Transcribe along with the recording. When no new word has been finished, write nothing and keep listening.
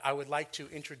I would like to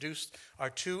introduce our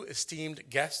two esteemed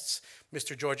guests,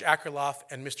 Mr. George Akerlof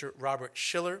and Mr. Robert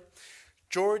Shiller.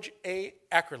 George A.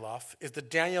 Akerlof is the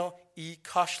Daniel E.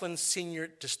 Koshland Senior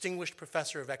Distinguished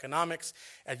Professor of Economics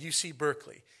at UC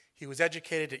Berkeley. He was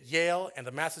educated at Yale and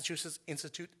the Massachusetts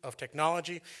Institute of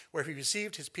Technology, where he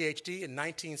received his PhD in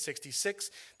 1966,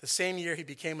 the same year he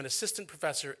became an assistant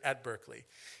professor at Berkeley.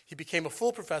 He became a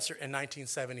full professor in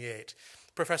 1978.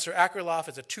 Professor Akerlof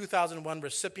is a 2001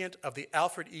 recipient of the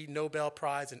Alfred E. Nobel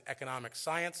Prize in Economic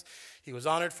Science. He was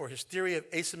honored for his theory of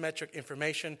asymmetric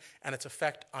information and its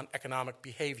effect on economic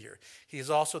behavior. He is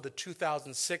also the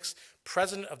 2006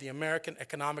 president of the American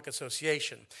Economic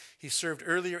Association. He served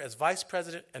earlier as vice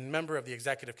president and member of the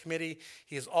executive committee.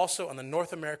 He is also on the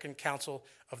North American Council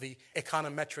of the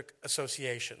Econometric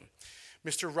Association.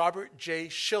 Mr. Robert J.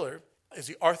 Shiller is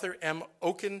the Arthur M.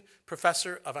 Okun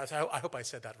Professor of, I hope I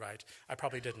said that right, I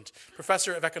probably didn't,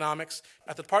 Professor of Economics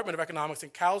at the Department of Economics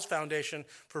and Cowles Foundation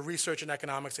for Research in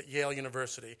Economics at Yale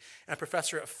University, and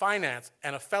Professor of Finance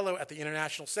and a Fellow at the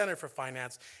International Center for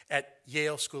Finance at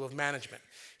Yale School of Management.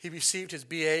 He received his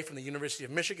BA from the University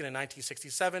of Michigan in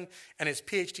 1967 and his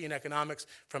PhD in economics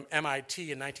from MIT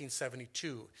in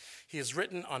 1972. He has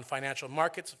written on financial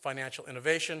markets, financial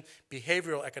innovation,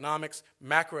 behavioral economics,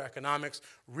 macroeconomics,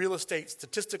 real estate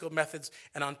statistical methods,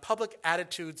 and on public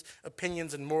attitudes,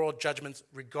 opinions, and moral judgments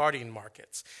regarding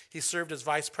markets. He served as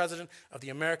vice president of the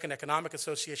American Economic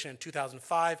Association in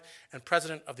 2005 and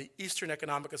president of the Eastern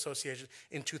Economic Association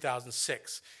in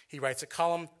 2006. He writes a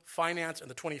column, Finance in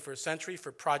the 21st Century,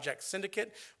 for Project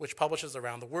Syndicate, which publishes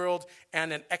around the world,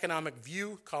 and an Economic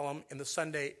View column in the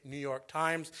Sunday New York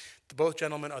Times. Both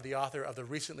gentlemen are the author of the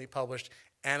recently published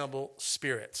Animal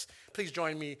Spirits. Please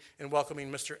join me in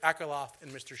welcoming Mr. Akerlof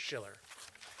and Mr. Shiller.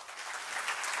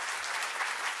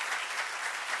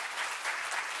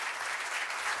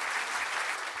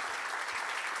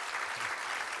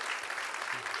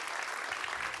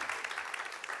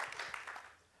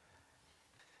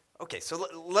 Okay, so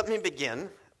let me begin.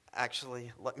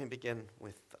 Actually, let me begin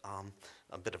with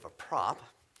a bit of a prop.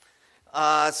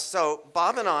 So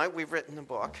Bob and I, we've written a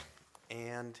book,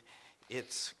 and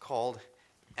it's called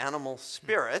Animal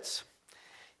Spirits.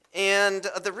 And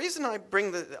the reason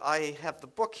I have the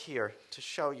book here to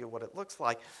show you what it looks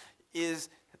like is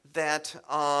that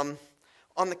on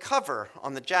the cover,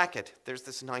 on the jacket, there's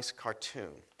this nice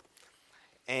cartoon.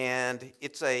 And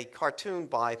it's a cartoon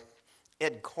by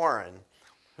Ed Koren,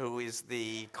 who is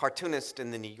the cartoonist in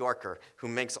The New Yorker, who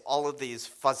makes all of these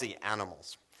fuzzy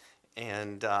animals.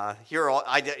 And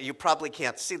you probably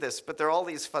can't see this, but there are all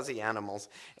these fuzzy animals.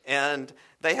 And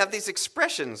they have these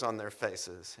expressions on their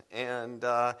faces. And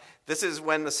this is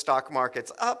when the stock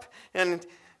market's up, and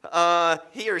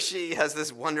he or she has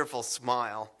this wonderful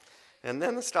smile. And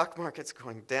then the stock market's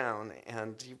going down,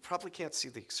 and you probably can't see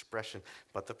the expression,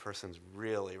 but the person's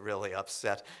really, really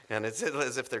upset. And it's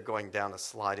as if they're going down a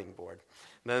sliding board.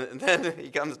 Then he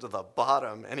comes to the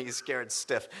bottom, and he's scared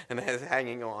stiff and is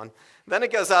hanging on. Then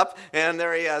it goes up, and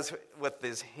there he is with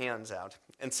his hands out,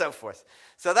 and so forth.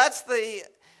 So that's the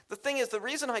thing is, the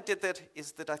reason I did that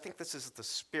is that I think this is the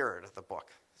spirit of the book.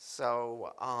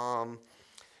 So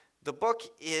the book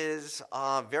is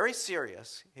very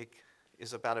serious. It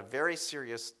is about a very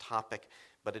serious topic,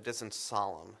 but it isn't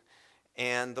solemn.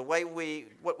 And what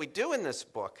we do in this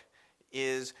book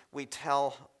is we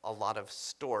tell a lot of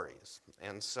stories.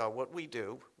 And so what we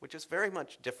do, which is very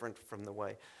much different from the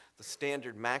way the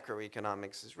standard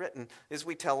macroeconomics is written, is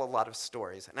we tell a lot of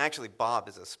stories. And actually, Bob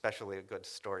is especially a good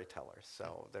storyteller.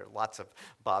 So there are lots of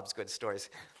Bob's good stories.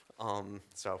 And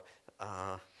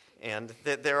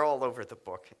they're all over the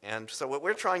book. And so what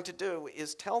we're trying to do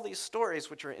is tell these stories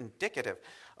which are indicative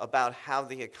about how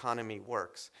the economy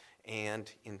works. And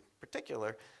in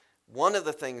particular, one of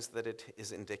the things that it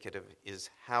is indicative is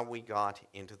how we got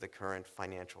into the current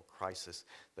financial crisis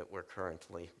that we're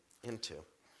currently into.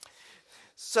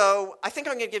 So I think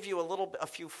I'm going to give you a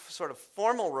few sort of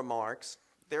formal remarks.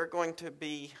 They're going to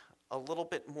be a little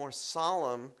bit more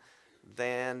solemn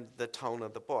than the tone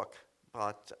of the book,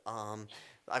 but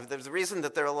there's a reason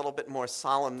that they're a little bit more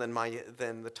solemn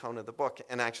than the tone of the book,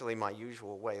 and actually my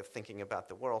usual way of thinking about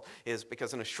the world is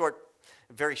because in a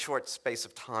very short space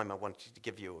of time, I want to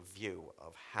give you a view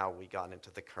of how we got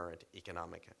into the current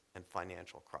economic and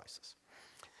financial crisis.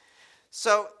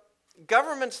 So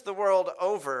governments the world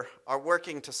over are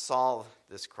working to solve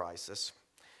this crisis,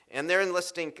 and they're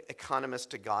enlisting economists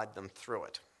to guide them through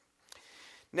it.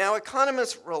 Now,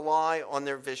 economists rely on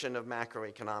their vision of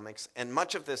macroeconomics, and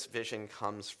much of this vision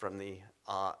comes from the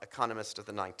economist of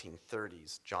the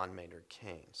 1930s, John Maynard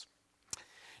Keynes.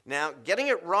 Now, getting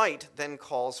it right then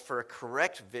calls for a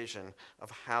correct vision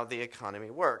of how the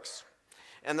economy works.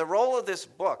 And the role of this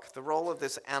book, the role of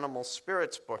this animal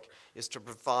spirits book, is to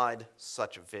provide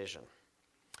such a vision.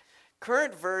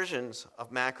 Current versions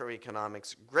of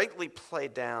macroeconomics greatly play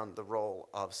down the role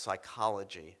of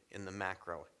psychology in the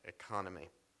macroeconomy.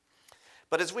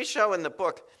 But as we show in the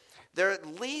book, there are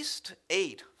at least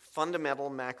 8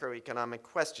 fundamental macroeconomic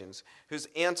questions whose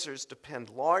answers depend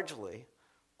largely,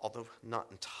 although not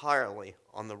entirely,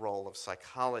 on the role of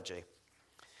psychology.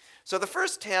 So the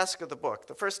first task of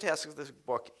this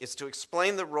book is to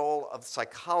explain the role of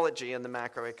psychology in the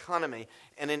macroeconomy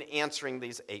and in answering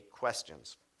these 8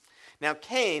 questions. Now,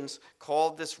 Keynes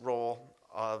called this role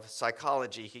of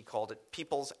psychology, he called it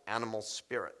people's animal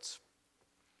spirits.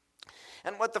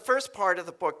 And what the first part of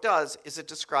the book does is it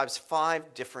describes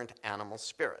 5 different animal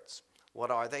spirits.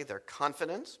 What are they? They're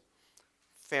confidence,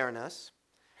 fairness,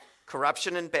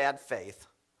 corruption and bad faith,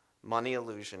 money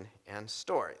illusion, and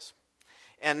stories.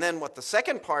 And then what the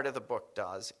second part of the book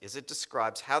does is it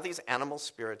describes how these animal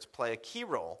spirits play a key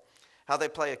role, how they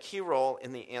play a key role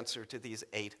in the answer to these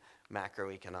 8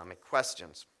 macroeconomic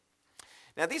questions.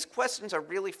 Now, these questions are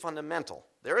really fundamental.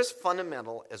 They're as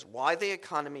fundamental as why the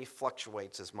economy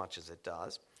fluctuates as much as it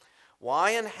does,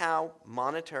 why and how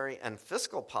monetary and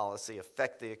fiscal policy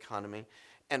affect the economy,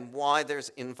 and why there's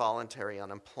involuntary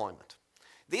unemployment.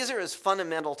 These are as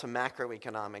fundamental to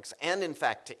macroeconomics and, in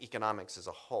fact, to economics as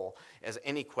a whole as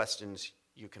any questions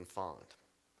you can find.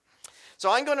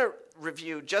 So I'm going to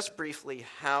review just briefly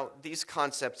how these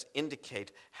concepts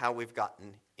indicate how we've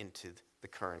gotten into the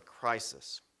current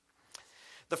crisis.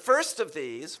 The first of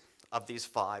these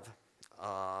 5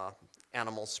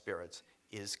 animal spirits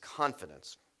is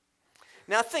confidence.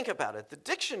 Now think about it. The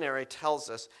dictionary tells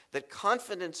us that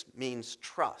confidence means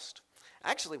trust.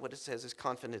 Actually, what it says is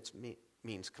confidence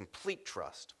means complete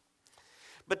trust.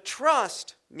 But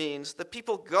trust means that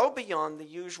people go beyond the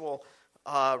usual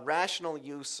rational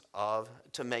use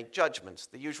to make judgments,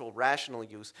 the usual rational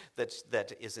use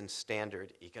that is in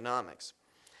standard economics.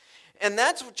 And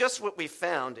that's just what we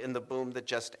found in the boom that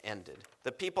just ended.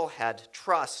 The people had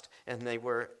trust, and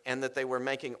that they were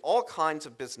making all kinds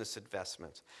of business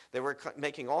investments. They were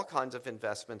making all kinds of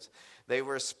investments. They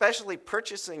were especially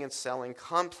purchasing and selling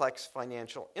complex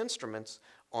financial instruments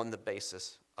on the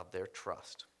basis of their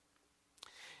trust.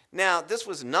 Now, this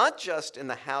was not just in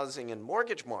the housing and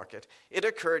mortgage market. It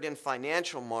occurred in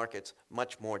financial markets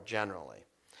much more generally.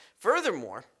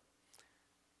 Furthermore,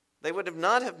 they would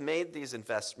not have made these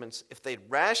investments if they'd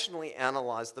rationally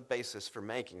analyzed the basis for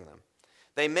making them.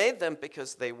 They made them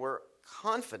because they were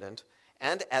confident,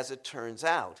 and as it turns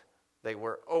out, they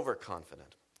were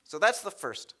overconfident. So that's the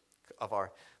first of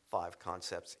our 5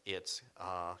 concepts. It's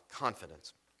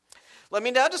confidence. Let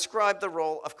me now describe the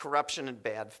role of corruption and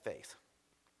bad faith.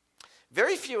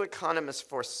 Very few economists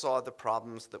foresaw the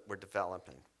problems that were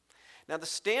developing. Now, the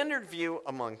standard view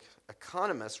among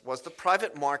economists was the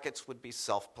private markets would be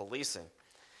self-policing.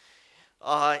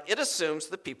 It assumes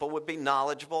that people would be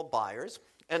knowledgeable buyers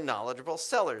and knowledgeable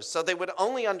sellers, so they would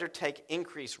only undertake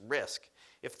increased risk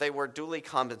if they were duly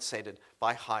compensated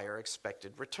by higher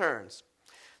expected returns.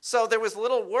 So there was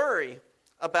little worry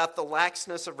about the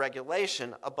laxness of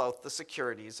regulation of both the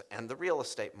securities and the real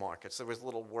estate markets. There was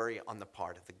little worry on the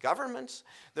part of the governments,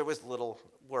 there was little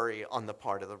worry on the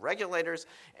part of the regulators,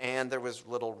 and there was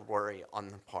little worry on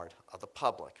the part of the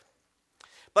public.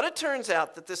 But it turns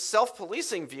out that this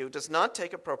self-policing view does not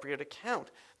take appropriate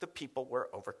account that people were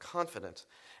overconfident,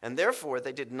 and therefore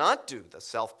they did not do the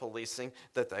self-policing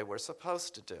that they were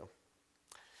supposed to do.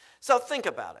 So think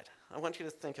about it. I want you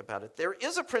to think about it. There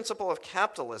is a principle of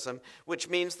capitalism which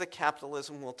means that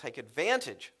capitalism will take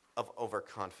advantage of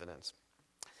overconfidence.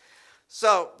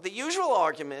 So the usual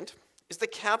argument is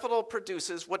that capital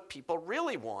produces what people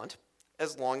really want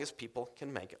as long as people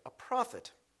can make a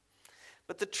profit.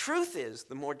 But the truth is,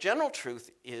 the more general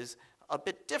truth is a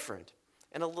bit different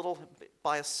and a little bit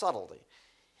by a subtlety.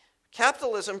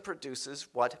 Capitalism produces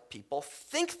what people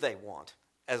think they want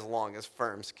as long as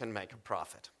firms can make a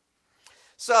profit.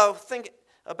 So think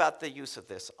about the use of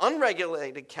this.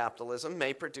 Unregulated capitalism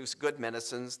may produce good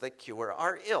medicines that cure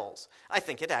our ills. I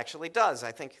think it actually does.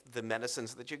 I think the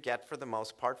medicines that you get for the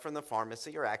most part from the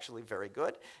pharmacy are actually very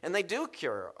good, and they do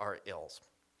cure our ills.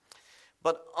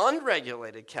 But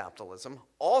unregulated capitalism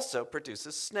also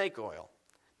produces snake oil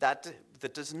that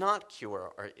does not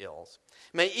cure our ills.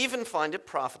 May even find it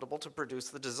profitable to produce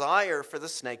the desire for the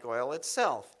snake oil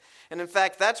itself. And in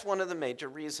fact, that's one of the major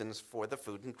reasons for the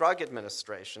Food and Drug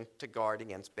Administration to guard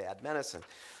against bad medicine.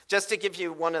 Just to give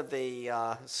you one of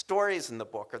the stories in the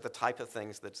book, or the type of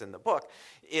things that's in the book,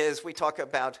 is we talk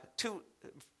about 2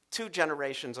 two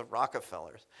generations of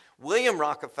Rockefellers. William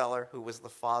Rockefeller, who was the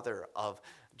father of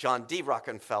John D.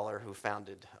 Rockefeller, who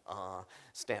founded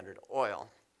Standard Oil.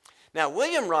 Now,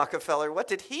 William Rockefeller, what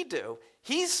did he do?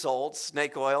 He sold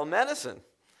snake oil medicine.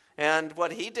 And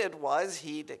what he did was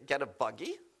he'd get a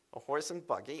buggy, a horse and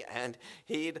buggy, and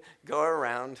he'd go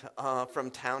around from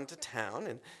town to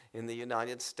town in the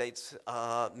United States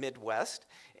Midwest,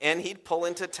 and he'd pull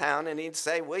into town and he'd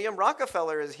say, William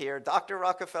Rockefeller is here, Dr.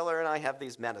 Rockefeller and I have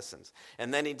these medicines.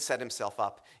 And then he'd set himself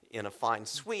up in a fine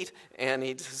suite and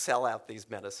he'd sell out these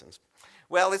medicines.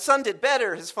 Well, his son did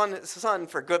better. His son,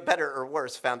 for good, better, or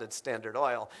worse, founded Standard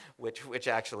Oil, which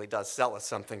actually does sell us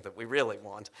something that we really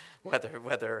want,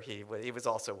 whether he was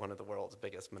also one of the world's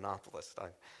biggest monopolists.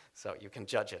 So you can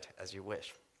judge it as you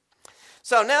wish.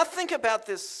 So now think about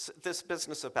this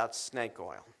business about snake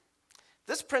oil.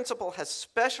 This principle has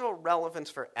special relevance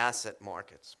for asset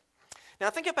markets. Now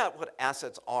think about what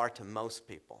assets are to most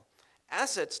people.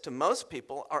 Assets to most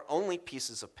people are only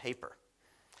pieces of paper.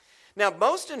 Now,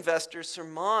 most investors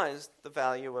surmise the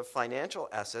value of financial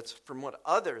assets from what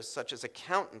others, such as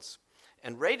accountants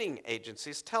and rating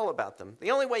agencies, tell about them.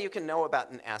 The only way you can know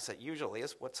about an asset usually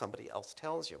is what somebody else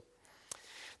tells you.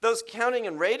 Those accounting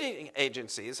and rating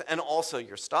agencies, and also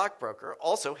your stockbroker,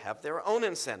 also have their own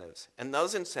incentives, and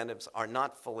those incentives are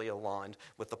not fully aligned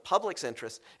with the public's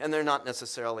interest, and they're not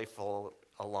necessarily fully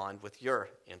aligned with your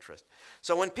interest.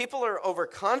 So when people are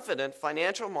overconfident,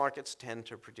 financial markets tend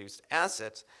to produce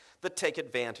assets that take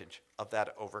advantage of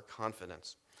that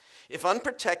overconfidence. If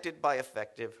unprotected by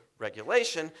effective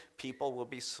regulation, people will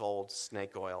be sold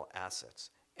snake oil assets,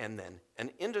 and then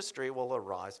an industry will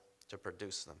arise to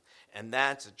produce them. And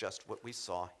that's just what we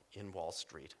saw in Wall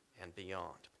Street and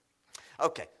beyond.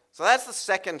 Okay, so that's the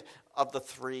second of the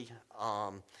three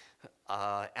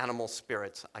animal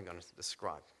spirits I'm going to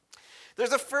describe.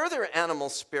 There's a further animal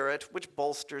spirit which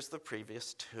bolsters the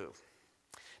previous two.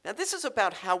 Now, this is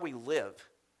about how we live.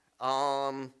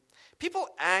 People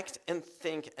act and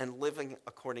think and living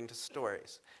according to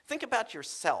stories. Think about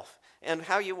yourself and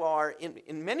how you are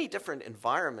in many different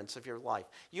environments of your life.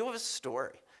 You have a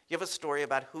story. You have a story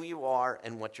about who you are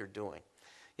and what you're doing.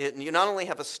 You not only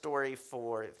have a story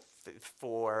you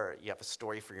have a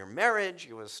story for your marriage,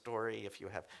 you have a story if you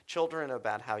have children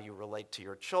about how you relate to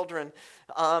your children.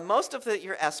 Most of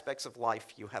your aspects of life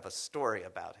you have a story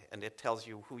about, and it tells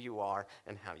you who you are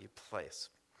and how you place.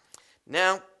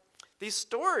 Now, these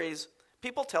stories,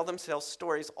 people tell themselves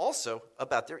stories also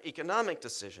about their economic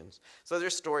decisions. So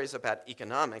there's stories about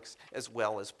economics as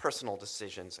well as personal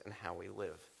decisions and how we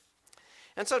live.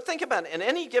 And so think about it. At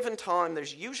any given time,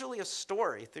 there's usually a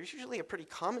story, there's usually a pretty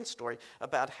common story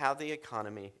about how the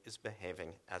economy is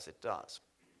behaving as it does.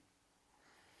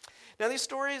 Now, these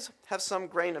stories have some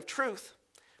grain of truth,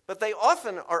 but they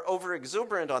often are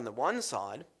over-exuberant on the one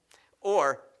side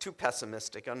or too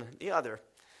pessimistic on the other.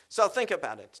 So think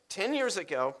about it. 10 years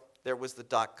ago, there was the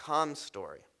dot-com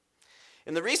story.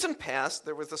 In the recent past,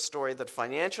 there was the story that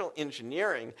financial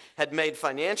engineering had made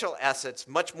financial assets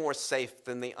much more safe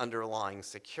than the underlying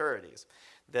securities.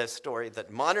 The story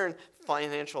that modern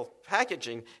financial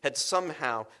packaging had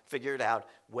somehow figured out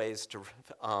ways to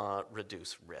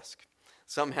reduce risk.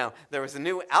 Somehow there was a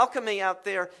new alchemy out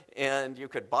there, and you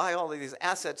could buy all of these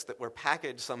assets that were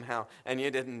packaged somehow, and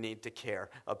you didn't need to care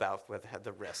about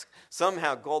the risk.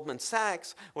 Somehow Goldman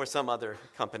Sachs or some other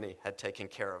company had taken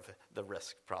care of the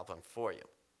risk problem for you.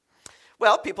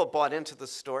 Well, people bought into the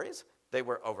stories. They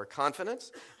were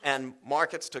overconfident, and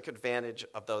markets took advantage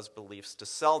of those beliefs to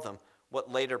sell them,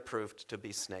 what later proved to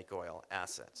be snake oil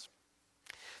assets.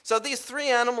 So these three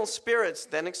animal spirits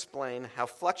then explain how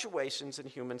fluctuations in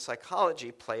human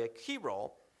psychology play a key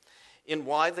role in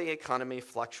why the economy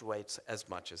fluctuates as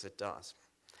much as it does.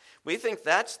 We think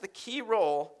that's the key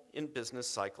role in business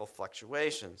cycle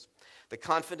fluctuations. The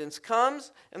confidence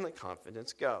comes and the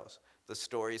confidence goes. The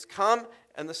stories come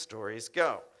and the stories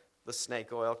go. The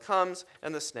snake oil comes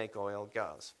and the snake oil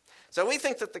goes. So we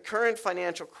think that the current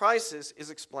financial crisis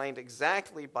is explained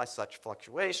exactly by such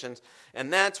fluctuations,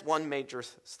 and that's one major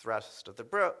thrust of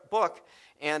the book,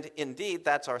 and indeed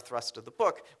that's our thrust of the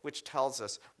book, which tells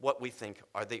us what we think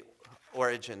are the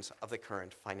origins of the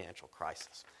current financial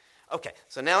crisis. Okay,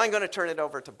 so now I'm going to turn it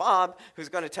over to Bob, who's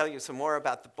going to tell you some more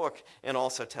about the book and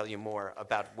also tell you more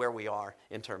about where we are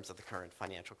in terms of the current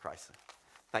financial crisis.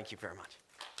 Thank you very much.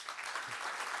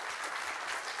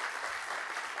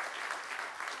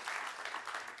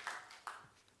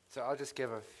 So I'll just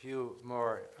give a few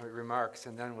more remarks,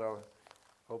 and then we'll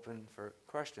open for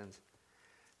questions.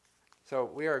 So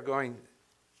we are going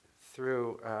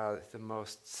through the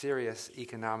most serious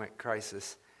economic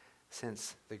crisis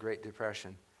since the Great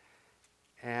Depression.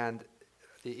 And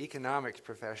the economics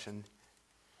profession,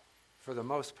 for the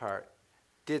most part,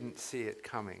 didn't see it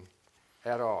coming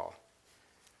at all.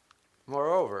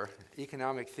 Moreover,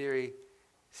 economic theory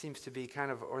seems to be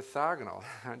kind of orthogonal,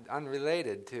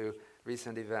 unrelated to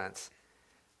recent events.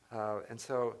 And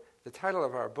so the title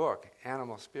of our book,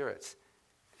 Animal Spirits,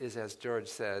 is, as George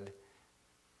said,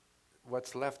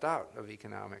 what's left out of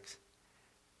economics.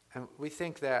 And we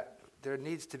think that there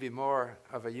needs to be more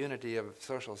of a unity of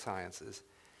social sciences,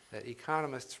 that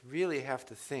economists really have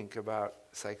to think about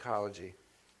psychology.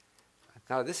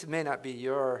 Now, this may not be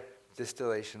your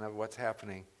distillation of what's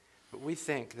happening, but we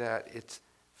think that it's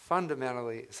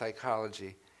fundamentally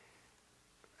psychology,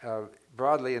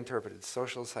 broadly interpreted,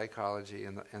 social psychology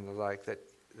and the like,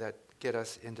 that get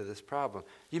us into this problem.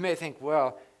 You may think,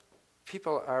 well,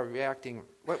 people are reacting,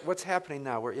 what's happening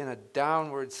now? We're in a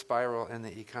downward spiral in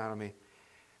the economy.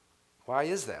 Why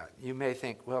is that? You may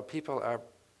think, well, people are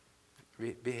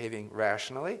behaving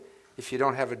rationally. If you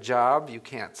don't have a job, you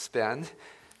can't spend.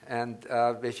 And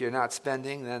if you're not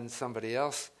spending, then somebody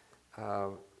else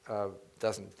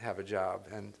doesn't have a job,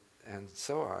 and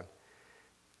so on.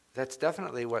 That's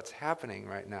definitely what's happening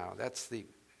right now. That's the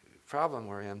problem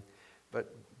we're in.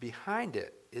 But behind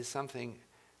it is something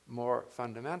more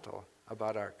fundamental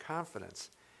about our confidence.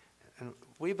 And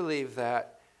we believe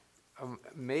that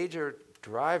major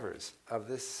drivers of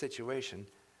this situation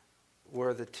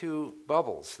were the two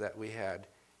bubbles that we had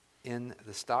in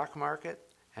the stock market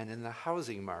and in the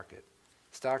housing market.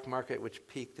 Stock market, which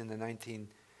peaked in the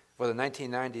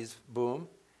 1990s boom,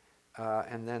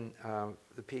 and then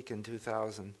the peak in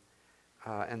 2000,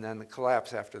 and then the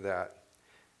collapse after that.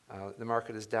 The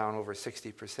market is down over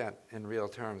 60% in real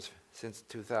terms since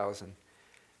 2000.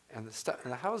 And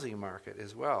the housing market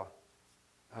as well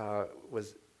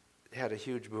had a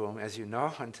huge boom, as you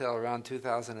know, until around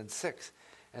 2006,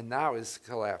 and now has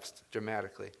collapsed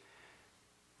dramatically.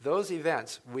 Those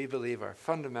events, we believe, are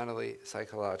fundamentally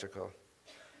psychological.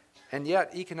 And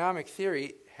yet, economic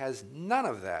theory has none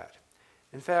of that.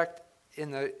 In fact,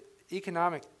 in the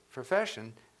economic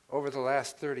profession, over the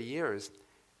last 30 years,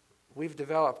 we've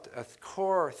developed a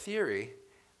core theory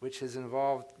which is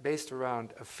based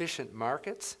around efficient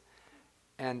markets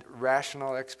and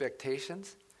rational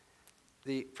expectations.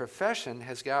 The profession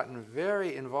has gotten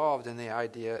very involved in the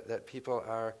idea that people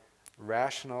are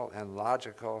rational and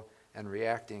logical and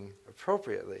reacting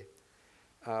appropriately.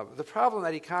 The problem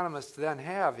that economists then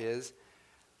have is,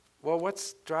 well,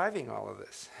 what's driving all of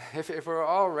this? If we're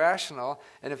all rational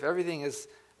and if everything is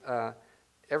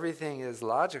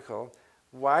logical,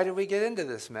 why do we get into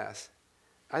this mess?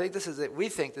 We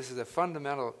think this is a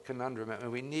fundamental conundrum,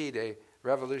 and we need a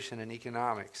revolution in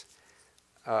economics.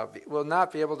 We'll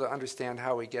not be able to understand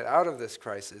how we get out of this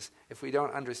crisis if we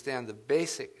don't understand the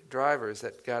basic drivers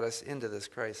that got us into this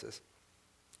crisis.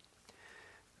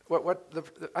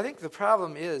 I think the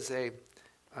problem is a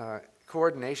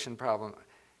coordination problem.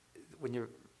 When you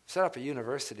set up a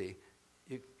university,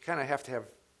 you kind of have to have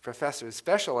professors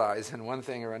specialize in one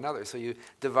thing or another. So you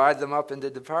divide them up into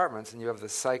departments, and you have the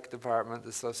psych department,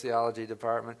 the sociology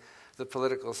department, the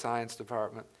political science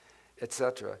department,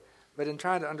 etc. But in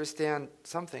trying to understand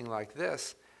something like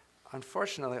this,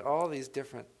 unfortunately, all these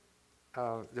different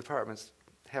departments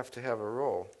have to have a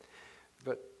role.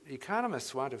 But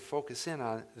economists want to focus in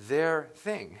on their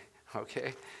thing,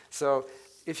 okay? So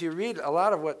if you read a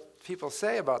lot of what people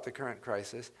say about the current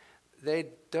crisis, they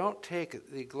don't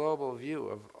take the global view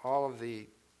of all of the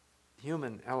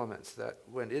human elements that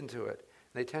went into it.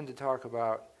 They tend to talk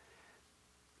about,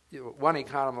 one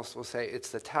economist will say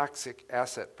it's the toxic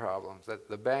asset problems, that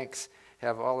the banks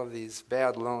have all of these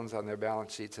bad loans on their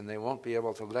balance sheets and they won't be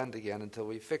able to lend again until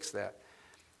we fix that.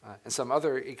 And some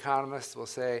other economists will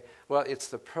say, well, it's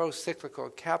the pro-cyclical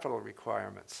capital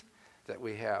requirements that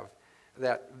we have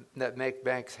that make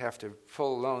banks have to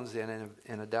pull loans in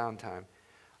a downtime.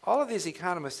 All of these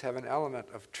economists have an element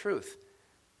of truth,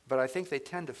 but I think they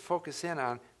tend to focus in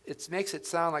on, it makes it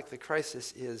sound like the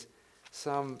crisis is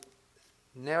some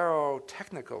narrow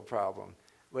technical problem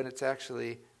when it's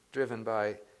actually driven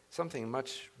by something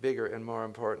much bigger and more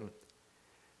important.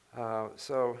 I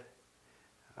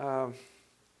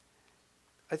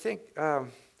think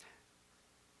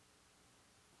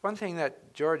one thing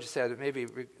that George said that maybe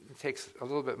takes a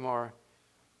little bit more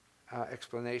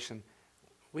explanation,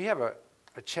 we have a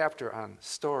chapter on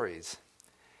stories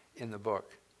in the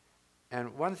book.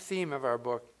 And one theme of our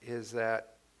book is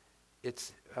that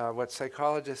it's what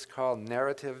psychologists call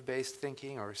narrative-based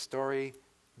thinking or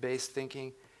story-based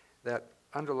thinking that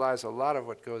underlies a lot of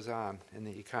what goes on in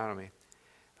the economy.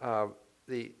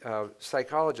 The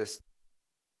psychologists...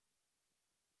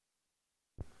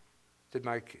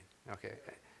 Okay.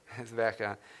 is back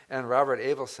on. And Robert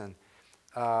Abelson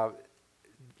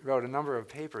wrote a number of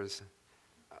papers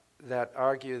that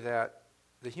argue that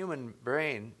the human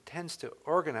brain tends to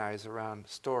organize around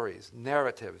stories,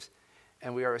 narratives,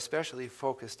 and we are especially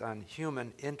focused on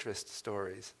human interest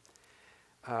stories.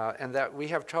 And that we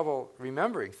have trouble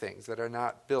remembering things that are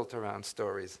not built around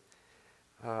stories.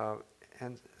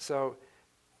 And so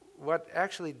what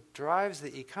actually drives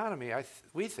the economy,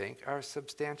 we think, are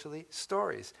substantially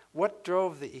stories. What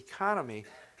drove the economy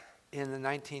in the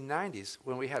 1990s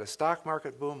when we had a stock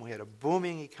market boom, we had a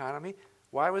booming economy?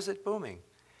 Why was it booming?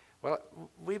 Well,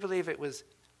 we believe it was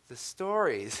the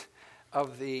stories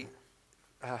of the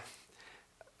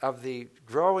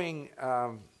growing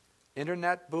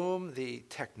internet boom, the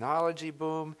technology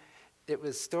boom. It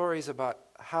was stories about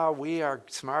how we are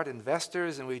smart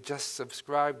investors and we just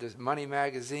subscribed to Money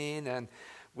Magazine and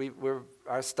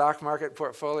our stock market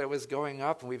portfolio was going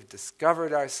up and we've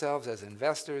discovered ourselves as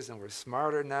investors and we're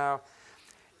smarter now.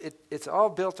 It's all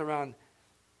built around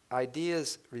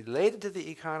ideas related to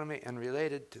the economy and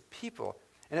related to people,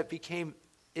 and it became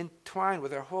entwined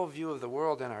with our whole view of the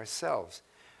world and ourselves.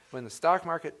 When the stock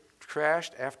market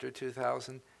crashed after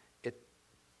 2000, it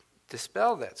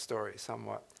dispelled that story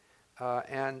somewhat.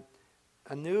 And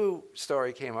a new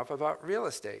story came up about real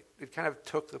estate. It kind of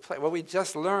took the place. Well, we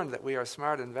just learned that we are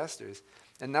smart investors,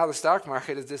 and now the stock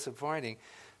market is disappointing.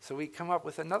 So we come up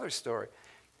with another story.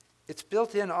 It's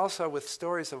built in also with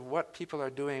stories of what people are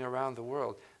doing around the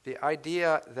world. The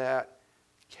idea that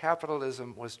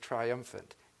capitalism was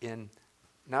triumphant in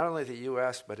not only the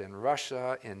US, but in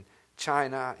Russia, in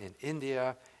China, in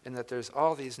India, and that there's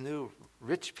all these new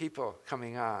rich people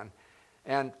coming on.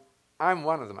 And I'm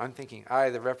one of them. I'm thinking,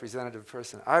 the representative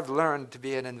person, I've learned to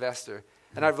be an investor.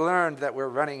 And I've learned that we're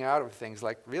running out of things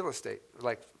like real estate,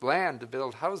 like land to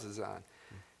build houses on.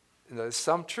 And there's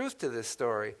some truth to this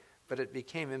story, but it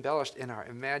became embellished in our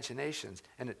imaginations.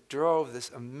 And it drove this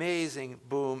amazing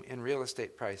boom in real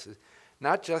estate prices,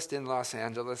 not just in Los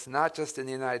Angeles, not just in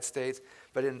the United States,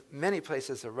 but in many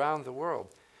places around the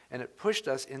world. And it pushed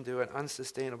us into an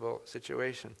unsustainable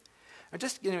situation. I'm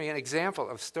just giving you an example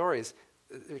of stories.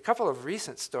 A couple of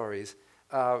recent stories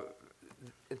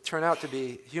turn out to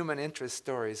be human interest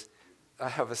stories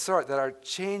of a sort that are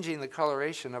changing the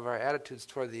coloration of our attitudes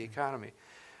toward the economy.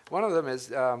 One of them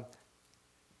is,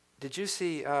 did you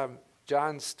see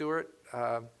Jon Stewart?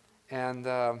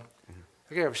 Okay,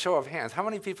 a show of hands. How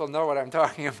many people know what I'm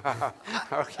talking about?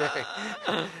 Okay.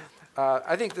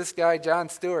 I think this guy, Jon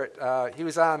Stewart, he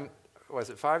was on, was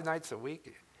it 5 nights a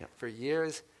week for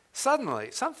years?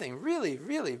 Suddenly, something really,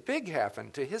 really big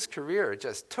happened to his career. It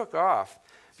just took off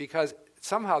because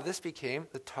somehow this became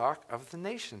the talk of the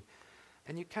nation.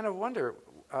 And you kind of wonder,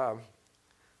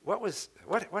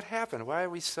 what happened? Why are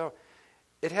we so...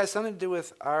 It has something to do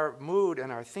with our mood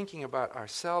and our thinking about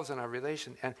ourselves and our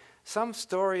relation. And some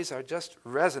stories are just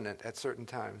resonant at certain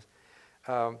times.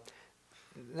 Now,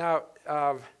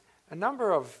 a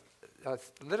number of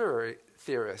literary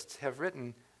theorists have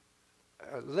written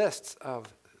lists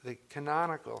of the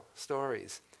canonical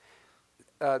stories.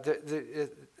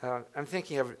 I'm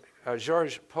thinking of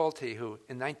Georges Polti, who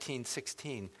in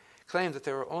 1916 claimed that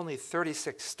there were only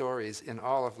 36 stories in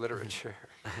all of literature.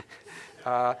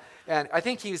 And I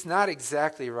think he's not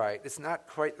exactly right. It's not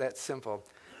quite that simple.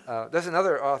 There's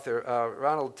another author,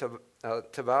 Ronald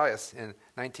Tobias, in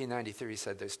 1993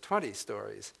 said there's 20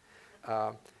 stories.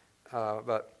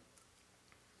 But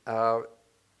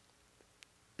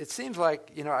it seems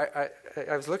like, I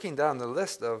was looking down the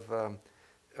list of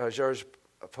Georges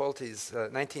Polti's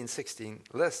 1916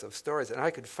 list of stories, and I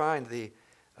could find the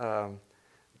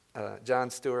Jon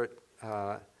Stewart,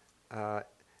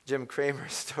 Jim Cramer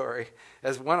story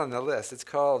as one on the list. It's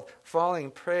called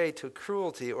Falling Prey to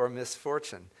Cruelty or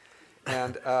Misfortune.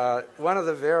 And one of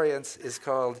the variants is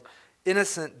called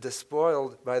Innocent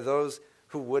Despoiled by Those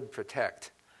Who Would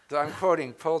Protect. So I'm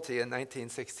quoting Polti in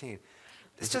 1916.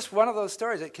 It's just one of those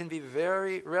stories. It can be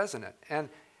very resonant. And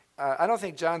I don't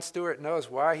think Jon Stewart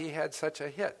knows why he had such a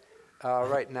hit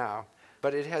right now,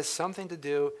 but it has something to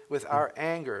do with our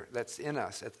anger that's in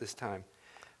us at this time.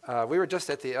 We were just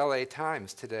at the LA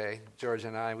Times today, George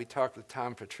and I. We talked with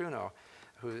Tom Petruno,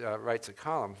 who writes a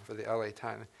column for the LA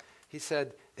Times. He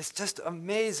said, it's just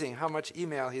amazing how much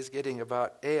email he's getting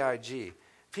about AIG.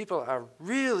 People are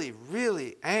really,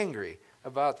 really angry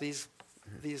about these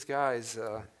guys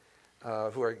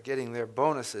who are getting their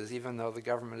bonuses, even though the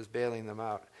government is bailing them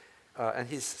out. And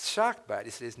he's shocked by it.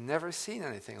 He said he's never seen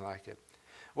anything like it.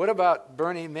 What about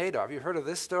Bernie Madoff? You heard of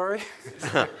this story?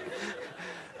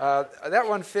 That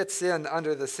one fits in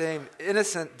under the same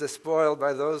innocent, despoiled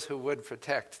by those who would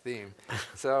protect theme.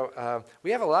 So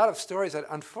we have a lot of stories that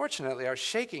unfortunately are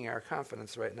shaking our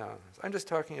confidence right now. I'm just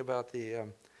talking about the...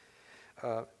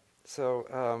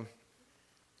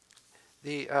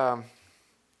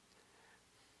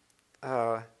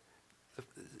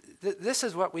 This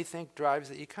is what we think drives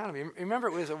the economy. Remember,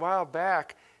 it was a while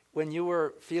back when you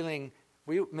were feeling,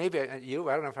 I don't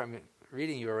know if I'm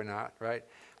reading you or not, right?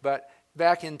 But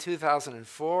back in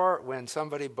 2004, when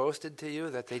somebody boasted to you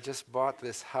that they just bought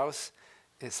this house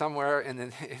somewhere in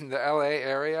the LA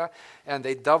area, and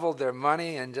they doubled their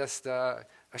money in just a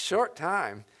short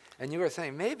time, and you were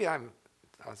saying, maybe I'm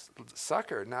a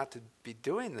sucker not to be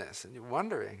doing this, and you're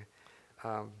wondering.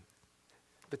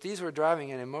 But these were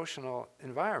driving an emotional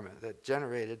environment that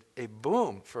generated a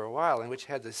boom for a while, and which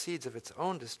had the seeds of its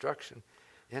own destruction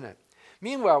in it.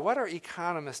 Meanwhile, what are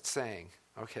economists saying?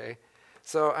 Okay,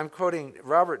 so I'm quoting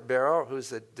Robert Barrow,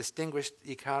 who's a distinguished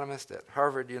economist at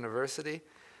Harvard University,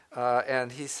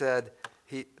 and he said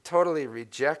he totally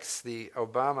rejects the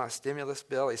Obama stimulus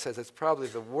bill. He says it's probably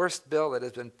the worst bill that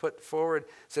has been put forward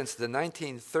since the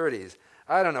 1930s.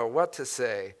 I don't know what to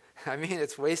say. I mean,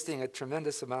 it's wasting a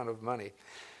tremendous amount of money.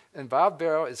 And Bob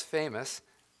Barrow is famous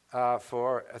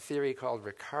for a theory called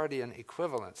Ricardian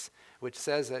equivalence, which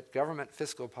says that government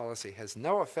fiscal policy has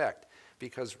no effect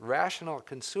because rational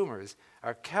consumers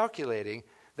are calculating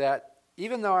that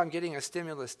even though I'm getting a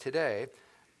stimulus today,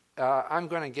 I'm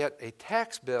going to get a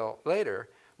tax bill later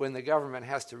when the government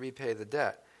has to repay the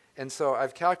debt. And so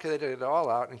I've calculated it all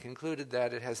out and concluded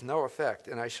that it has no effect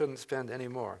and I shouldn't spend any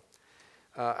more.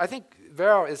 I think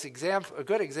Barrow is a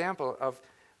good example of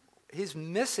he's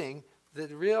missing the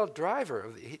real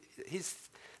driver.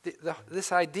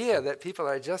 This idea that people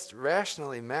are just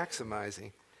rationally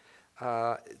maximizing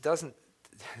doesn't.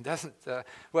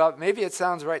 Well, maybe it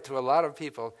sounds right to a lot of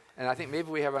people, and I think maybe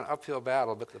we have an uphill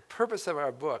battle. But the purpose of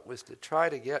our book was to try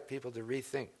to get people to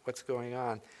rethink what's going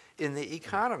on in the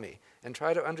economy and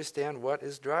try to understand what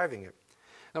is driving it.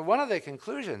 Now, one of the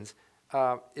conclusions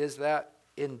is that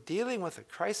in dealing with a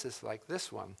crisis like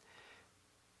this one,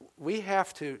 we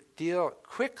have to deal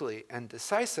quickly and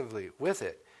decisively with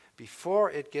it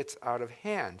before it gets out of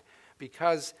hand,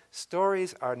 because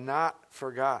stories are not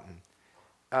forgotten.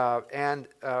 And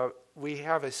we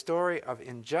have a story of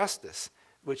injustice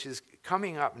which is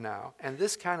coming up now, and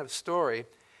this kind of story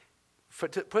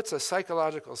puts a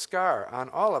psychological scar on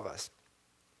all of us.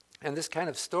 And this kind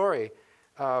of story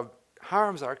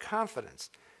harms our confidence.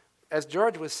 As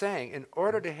George was saying, in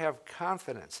order to have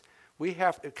confidence,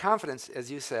 confidence,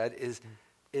 as you said,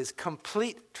 is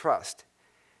complete trust.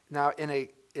 Now, in a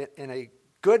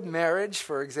good marriage,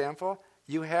 for example,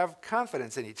 you have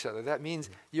confidence in each other. That means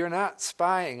you're not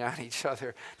spying on each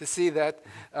other to see that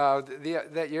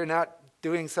that you're not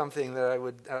doing something that I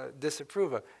would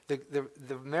disapprove of.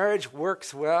 The marriage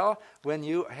works well when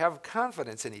you have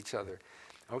confidence in each other.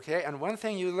 Okay, and one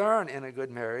thing you learn in a good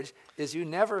marriage is you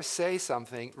never say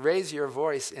something, raise your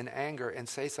voice in anger and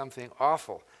say something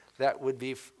awful that would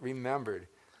be remembered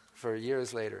for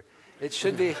years later. It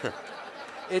should be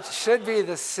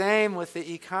the same with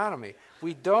the economy.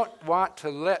 We don't want to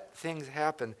let things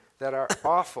happen that are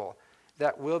awful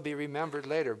that will be remembered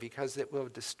later, because it will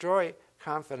destroy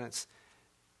confidence.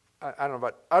 I don't know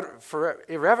about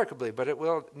irrevocably, but it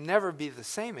will never be the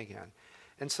same again.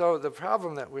 And so the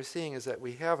problem that we're seeing is that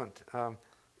we haven't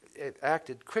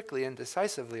acted quickly and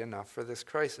decisively enough for this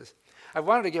crisis. I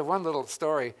wanted to give one little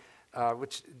story,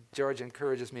 which George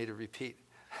encourages me to repeat.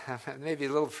 Maybe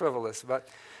a little frivolous, but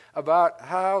about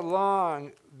how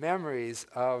long memories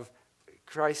of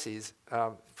crises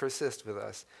persist with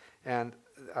us. And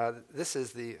this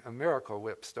is the Miracle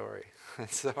Whip story.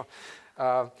 So,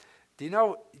 do you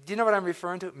know what I'm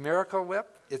referring to? Miracle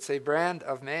Whip? It's a brand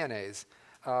of mayonnaise.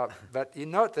 But you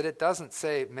note that it doesn't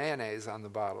say mayonnaise on the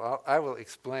bottle. I will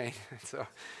explain. So,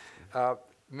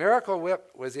 Miracle Whip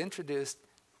was introduced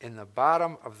in the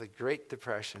bottom of the Great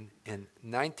Depression in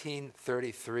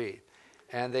 1933.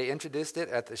 And they introduced it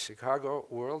at the Chicago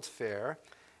World's Fair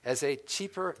as a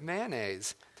cheaper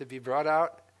mayonnaise to be brought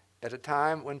out at a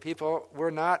time when people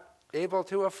were not able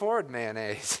to afford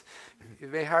mayonnaise.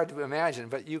 It may be hard to imagine,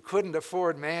 but you couldn't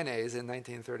afford mayonnaise in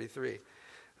 1933.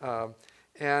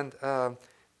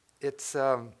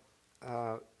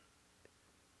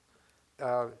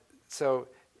 So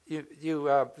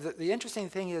the interesting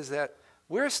thing is that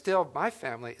my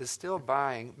family is still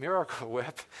buying Miracle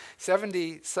Whip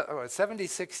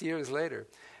 76 years later.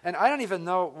 And I don't even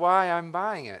know why I'm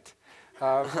buying it.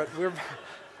 But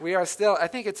we are still, I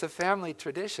think it's a family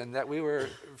tradition that we were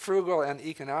frugal and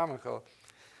economical.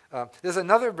 There's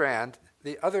another brand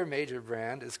the other major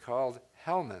brand is called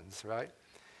Hellmann's, right?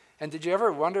 And did you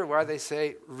ever wonder why they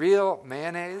say real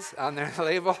mayonnaise on their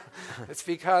label? It's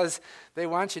because they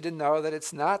want you to know that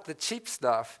it's not the cheap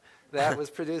stuff that was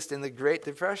produced in the Great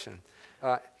Depression.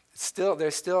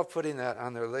 They're still putting that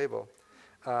on their label.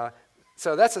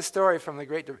 So that's a story from the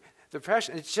Great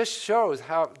Depression. It just shows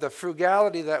how the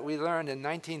frugality that we learned in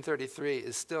 1933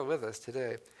 is still with us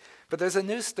today. But there's a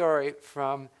new story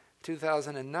from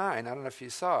 2009. I don't know if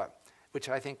you saw it, which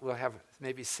I think will have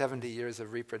maybe 70 years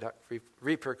of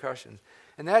repercussions.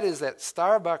 And that is that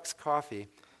Starbucks coffee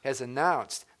has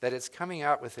announced that it's coming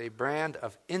out with a brand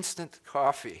of instant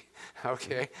coffee.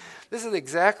 Okay? This is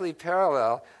exactly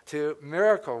parallel to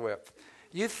Miracle Whip.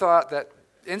 You thought that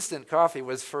instant coffee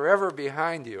was forever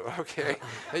behind you, okay?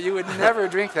 That you would never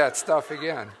drink that stuff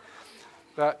again.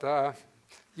 But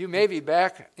you may be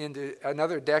back into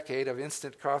another decade of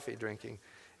instant coffee drinking.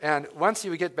 And once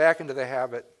you get back into the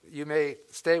habit, you may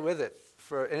stay with it,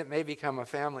 and it may become a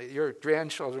family. Your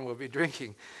grandchildren will be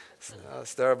drinking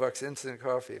Starbucks instant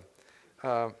coffee.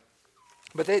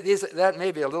 But that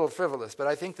may be a little frivolous, but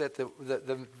I think that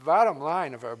the bottom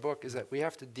line of our book is that we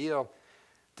have to deal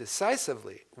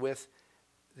decisively with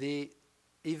the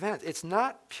event. It's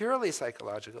not purely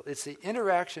psychological. It's the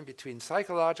interaction between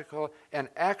psychological and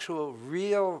actual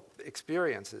real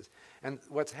experiences. And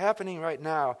what's happening right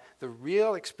now, the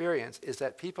real experience is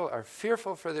that people are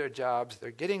fearful for their jobs. They're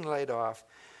getting laid off.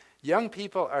 Young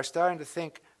people are starting to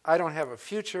think, I don't have a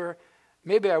future.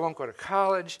 Maybe I won't go to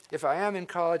college. If I am in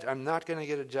college, I'm not going to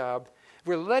get a job.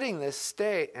 We're letting this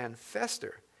stay and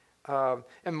fester.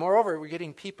 And moreover, we're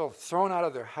getting people thrown out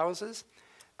of their houses.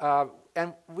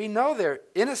 And we know they're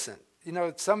innocent. You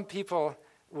know, some people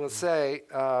will say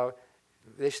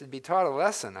they should be taught a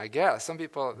lesson, I guess. Some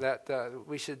people that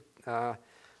we should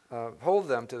hold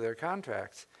them to their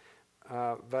contracts.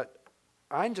 But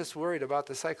I'm just worried about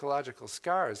the psychological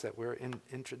scars that we're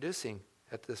introducing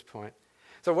at this point.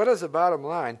 So what is the bottom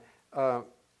line?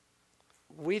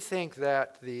 We think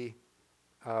that the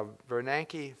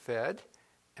Bernanke Fed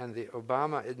and the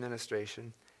Obama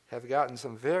administration have gotten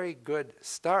some very good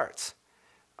starts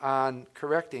on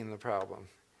correcting the problem.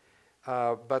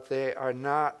 But they are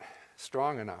not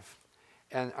strong enough.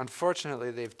 And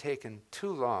unfortunately, they've taken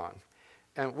too long.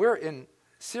 And we're in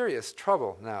serious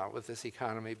trouble now with this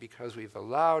economy because we've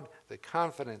allowed the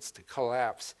confidence to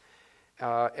collapse.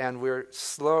 And we're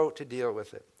slow to deal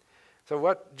with it. So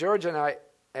what George and I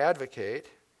advocate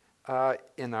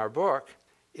in our book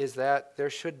is that there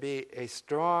should be a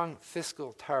strong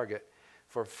fiscal target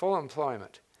for full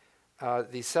employment.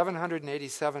 The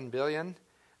 $787 billion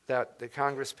that the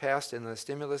Congress passed in the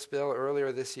stimulus bill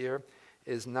earlier this year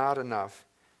is not enough,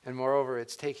 and moreover,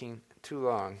 it's taking too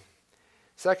long.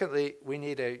 Secondly, we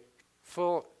need a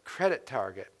full credit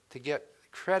target to get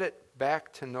credit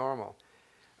back to normal.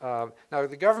 Now,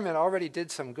 the government already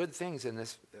did some good things in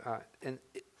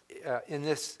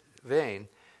this vein.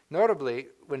 Notably,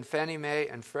 when Fannie Mae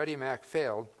and Freddie Mac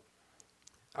failed,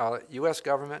 U.S.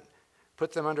 government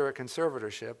put them under a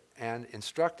conservatorship and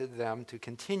instructed them to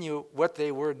continue what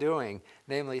they were doing,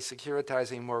 namely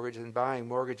securitizing mortgages and buying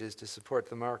mortgages to support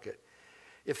the market.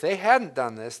 If they hadn't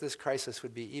done this, this crisis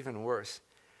would be even worse.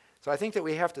 So I think that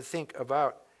we have to think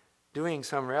about doing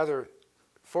some rather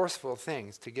forceful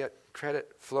things to get credit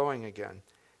flowing again.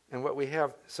 And what we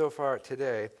have so far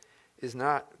today is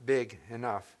not big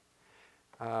enough.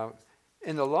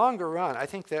 In the longer run, I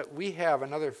think that we have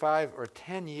another 5 or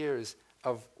 10 years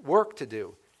of work to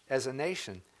do as a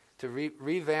nation to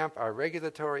revamp our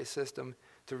regulatory system,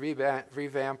 to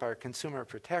revamp our consumer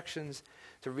protections,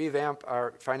 to revamp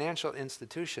our financial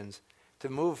institutions, to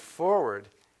move forward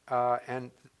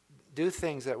and do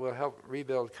things that will help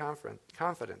rebuild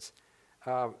confidence.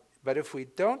 But if we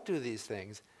don't do these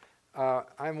things,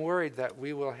 I'm worried that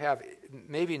we will have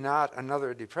maybe not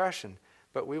another depression,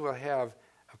 but we will have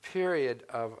a period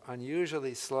of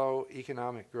unusually slow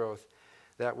economic growth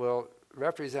that will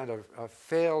represent a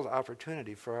failed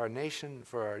opportunity for our nation,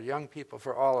 for our young people,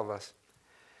 for all of us.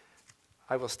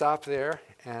 I will stop there,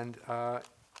 and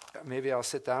maybe I'll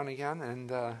sit down again, and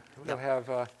we'll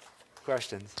have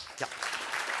questions. Yeah.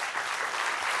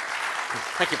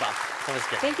 Thank you, Bob. That was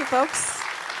good. Thank you, folks.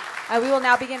 We will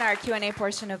now begin our Q&A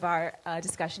portion of our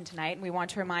discussion tonight. And we want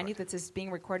to remind you that this is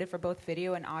being recorded for both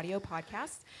video and audio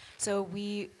podcasts. So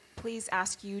we please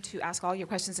ask you to ask all your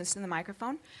questions into the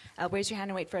microphone. Raise your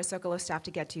hand and wait for a Zócalo staff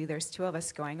to get to you. There's 2 of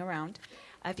us going around.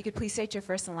 If you could please state your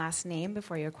first and last name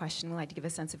before your question. We'd like to give a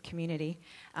sense of community.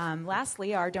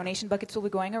 Lastly, our donation buckets will be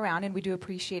going around, and we do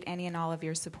appreciate any and all of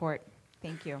your support.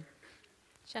 Thank you.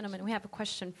 Gentlemen, we have a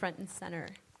question front and center.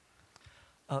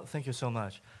 Thank you so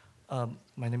much.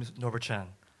 My name is Norbert Chan,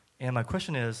 and my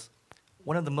question is,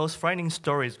 one of the most frightening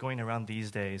stories going around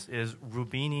these days is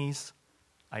Rubini's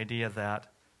idea that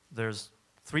there's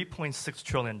 $3.6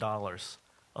 trillion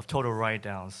of total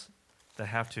write-downs that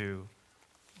have to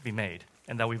be made,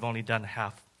 and that we've only done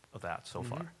half of that so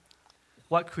far.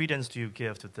 What credence do you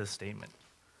give to this statement?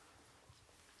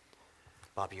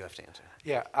 Bob, you have to answer that.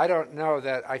 Yeah, I don't know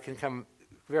that I can come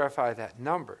verify that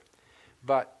number,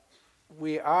 but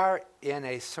we are in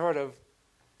a sort of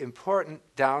important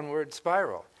downward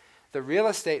spiral. The real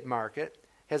estate market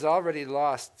has already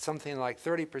lost something like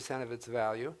 30% of its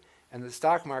value, and the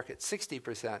stock market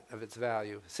 60% of its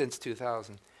value since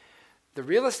 2000. The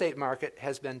real estate market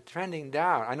has been trending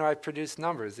down. I know I've produced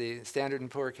numbers, the Standard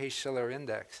 & Poor Case-Shiller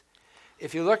Index.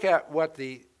 If you look at what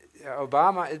the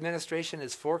Obama administration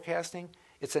is forecasting,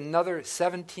 it's another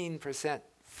 17%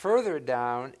 further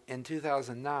down in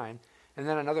 2009, and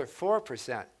then another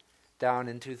 4% down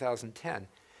in 2010.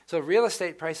 So real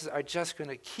estate prices are just going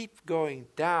to keep going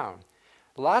down.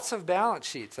 Lots of balance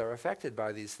sheets are affected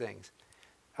by these things.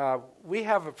 We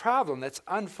have a problem that's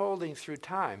unfolding through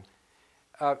time.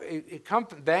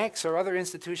 Banks or other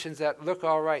institutions that look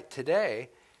all right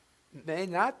today may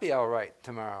not be all right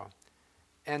tomorrow.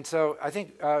 And so I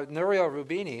think Nouriel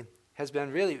Roubini has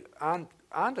been really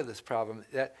onto this problem,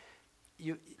 that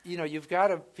you've got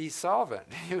to be solvent.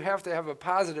 You have to have a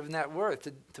positive net worth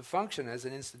to function as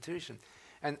an institution.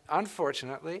 And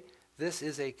unfortunately, this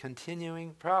is a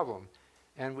continuing problem.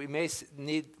 And we may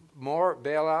need more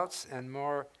bailouts and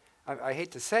more, I hate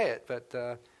to say it, but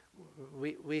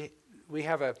we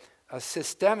have a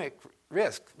systemic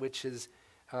risk which is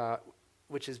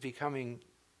becoming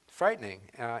frightening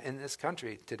in this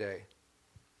country today.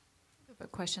 We have a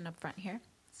question up front here.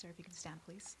 Sir, if you can stand,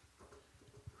 please.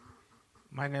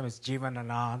 My name is Jeevan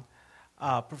Anand.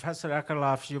 Professor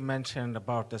Akerlof, you mentioned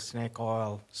about the snake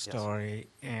oil story,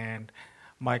 yes. And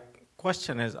my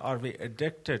question is, are we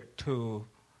addicted to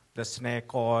the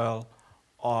snake oil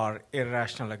or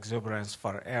irrational exuberance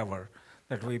forever?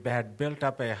 That we had built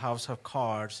up a house of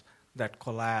cards that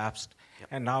collapsed, yep.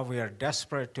 And now we are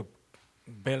desperate to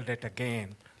build it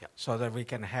again, yep. So that we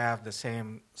can have the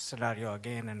same scenario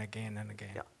again and again and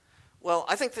again. Yeah. Well,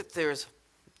 I think that there's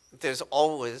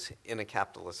always, in a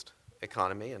capitalist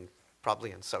economy, and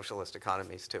probably in socialist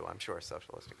economies too, I'm sure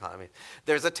socialist economies,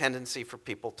 there's a tendency for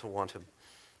people to want to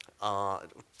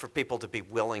be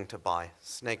willing to buy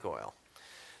snake oil.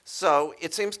 So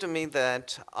it seems to me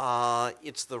that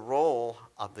it's the role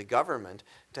of the government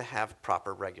to have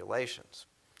proper regulations,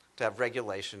 to have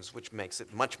regulations which makes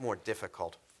it much more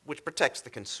difficult, which protects the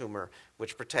consumer,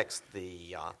 which protects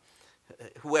the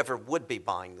whoever would be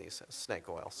buying these snake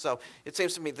oil. So it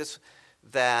seems to me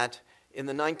that in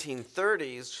the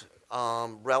 1930s,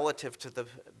 relative to the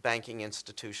banking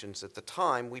institutions at the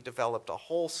time, we developed a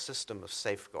whole system of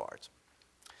safeguards.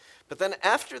 But then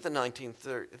after in the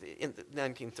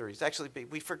 1930s, actually,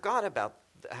 we forgot about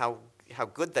how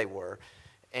good they were,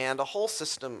 and a whole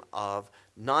system of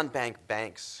non-bank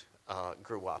banks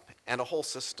grew up, and a whole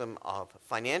system of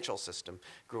financial system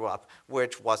grew up,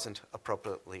 which wasn't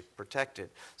appropriately protected.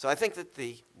 So I think that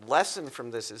the lesson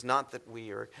from this is not that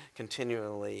we are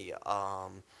continually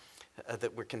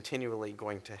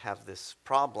going to have this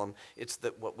problem. It's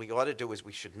that what we ought to do is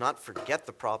we should not forget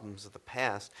the problems of the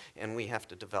past, and we have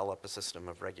to develop a system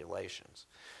of regulations.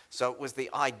 So it was the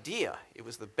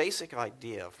basic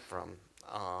idea of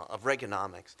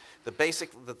Reaganomics, that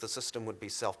the system would be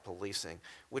self-policing,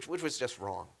 which was just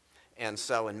wrong. And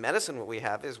so in medicine, what we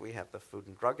have the Food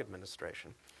and Drug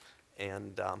Administration,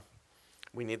 and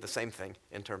we need the same thing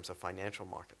in terms of financial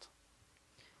markets.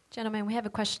 Gentlemen, we have a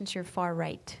question to your far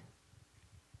right.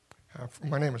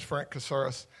 My name is Frank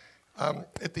Casares.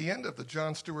 At the end of the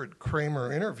John Stuart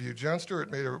Kramer interview, John Stuart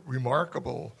made a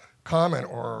remarkable comment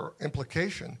or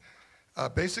implication,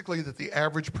 basically that the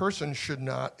average person should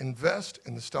not invest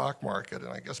in the stock market,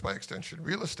 and I guess by extension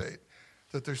real estate,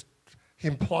 he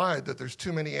implied that there's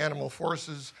too many animal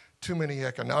forces, too many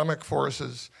economic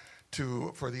forces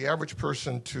for the average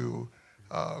person to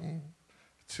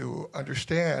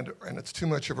understand, and it's too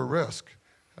much of a risk.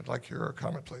 I'd like your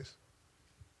comment, please.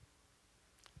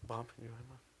 Bob, you have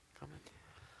a comment?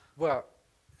 Well,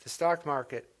 the stock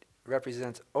market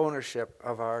represents ownership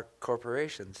of our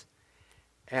corporations,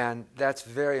 and that's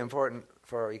very important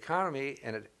for our economy,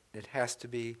 and it has to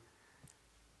be,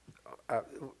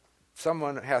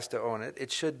 someone has to own it.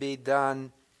 It should be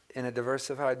done in a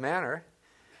diversified manner.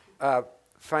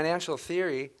 Financial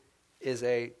theory is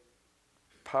a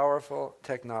powerful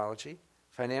technology.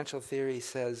 Financial theory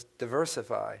says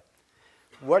diversify.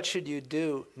 What should you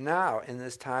do now in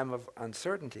this time of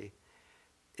uncertainty?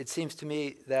 it seems to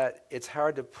me that it's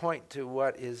hard to point to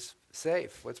what is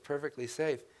safe, what's perfectly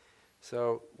safe.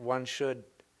 So one should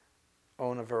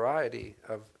own a variety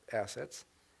of assets,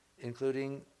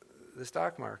 including the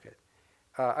stock market.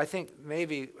 I think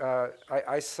maybe,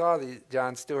 I saw the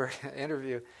Jon Stewart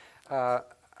interview.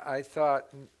 I thought,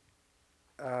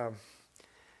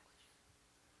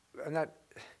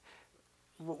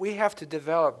 we have to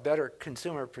develop better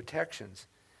consumer protections.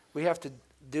 We have to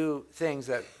do things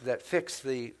that fix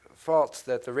the faults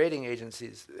that the rating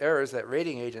agencies, errors that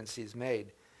rating agencies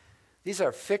made. These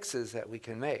are fixes that we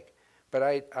can make. But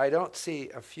I don't see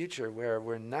a future where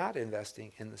we're not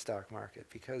investing in the stock market,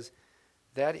 because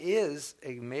that is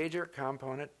a major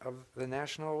component of the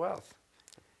national wealth.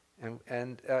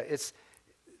 And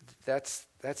that's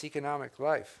economic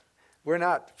life. We're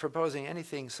not proposing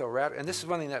anything so radical. And this is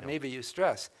one thing that maybe you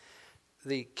stress.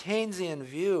 The Keynesian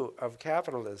view of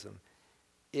capitalism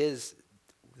is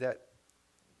that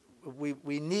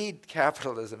we need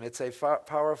capitalism. It's a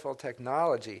powerful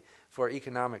technology for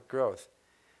economic growth.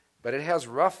 But it has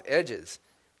rough edges.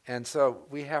 And so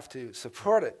we have to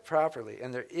support it properly.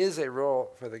 And there is a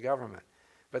role for the government.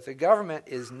 But the government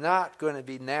is not going to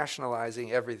be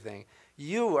nationalizing everything.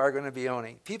 You are going to be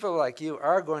owning. People like you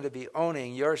are going to be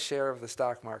owning your share of the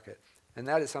stock market. And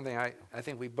that is something I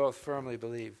think we both firmly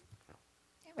believe.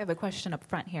 We have a question up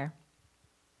front here.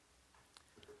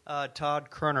 Todd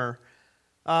Kerner.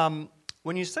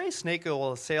 When you say snake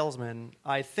oil salesman,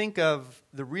 I think of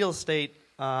the real estate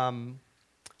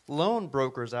loan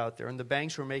brokers out there and the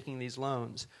banks who are making these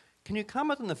loans. Can you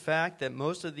comment on the fact that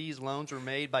most of these loans were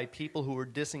made by people who were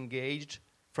disengaged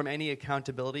from any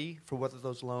accountability for whether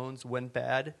those loans went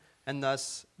bad, and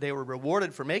thus they were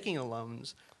rewarded for making the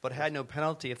loans, but had no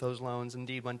penalty if those loans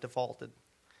indeed went defaulted?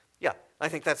 Yeah, I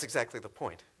think that's exactly the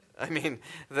point. I mean,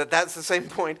 that's the same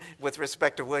point with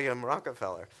respect to William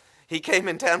Rockefeller. He came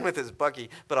in town with his buggy,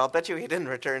 but I'll bet you he didn't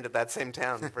return to that same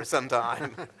town for some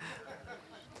time.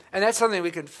 And that's something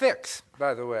we can fix,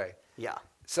 by the way. Yeah.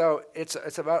 So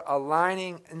it's about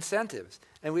aligning incentives.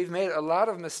 And we've made a lot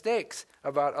of mistakes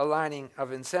about aligning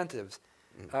of incentives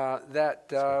by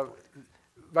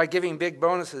giving big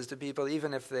bonuses to people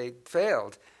even if they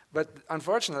failed. But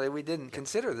unfortunately, we didn't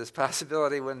consider this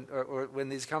possibility when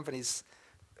these companies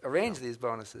arrange these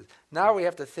bonuses. Now we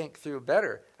have to think through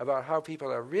better about how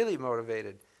people are really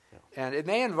motivated. Yeah. And it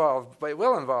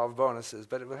will involve bonuses,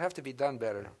 but it will have to be done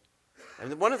better. Yeah.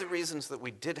 And one of the reasons that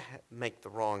we did make the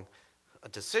wrong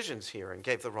decisions here and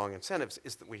gave the wrong incentives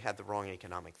is that we had the wrong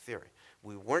economic theory.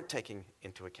 We weren't taking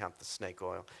into account the snake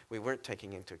oil. We weren't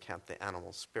taking into account the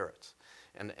animal spirits.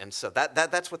 And so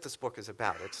that's what this book is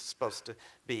about. It's supposed to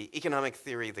be economic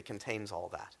theory that contains all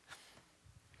that.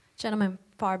 Gentleman,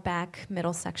 far back,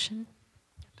 middle section.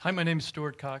 Hi, my name is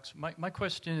Stuart Cox. My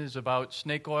question is about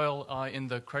snake oil in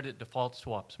the credit default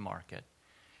swaps market.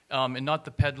 And not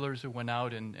the peddlers who went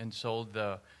out and sold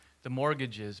the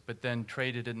mortgages, but then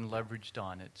traded and leveraged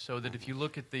on it. So that if you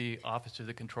look at the Office of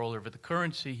the Comptroller of the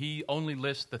Currency, he only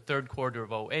lists the third quarter of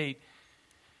 2008.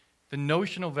 The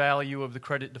notional value of the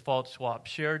credit default swap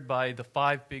shared by the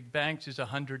 5 big banks is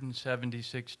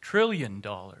 $176 trillion.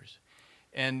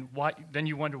 And then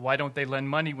you wonder, why don't they lend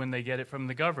money when they get it from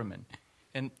the government?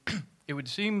 And it would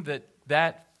seem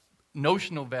that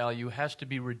notional value has to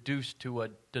be reduced to a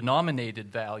denominated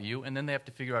value, and then they have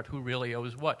to figure out who really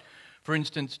owes what. For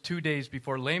instance, 2 days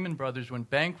before Lehman Brothers went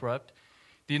bankrupt,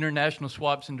 the International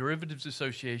Swaps and Derivatives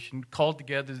Association called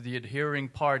together the adhering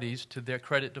parties to their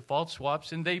credit default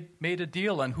swaps, and they made a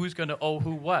deal on who's going to owe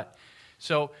who what.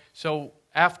 So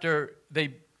after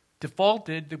they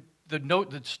defaulted,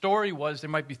 the story was there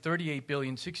might be $38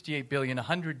 billion, $68 billion,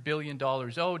 $100 billion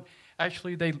owed.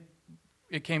 Actually,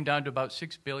 it came down to about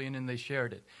 $6 billion, and they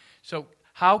shared it. So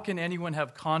how can anyone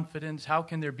have confidence? How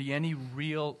can there be any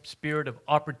real spirit of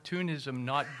opportunism,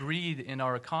 not greed, in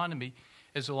our economy,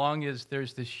 as long as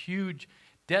there's this huge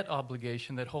debt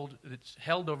obligation that's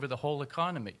held over the whole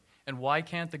economy? And why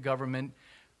can't the government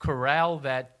corral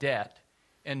that debt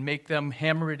and make them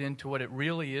hammer it into what it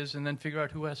really is, and then figure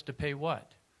out who has to pay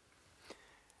what?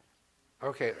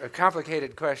 Okay, a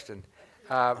complicated question.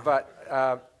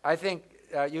 But I think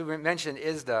you mentioned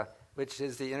ISDA, which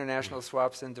is the International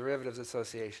Swaps and Derivatives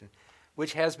Association,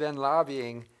 which has been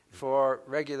lobbying for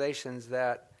regulations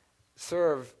that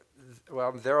serve,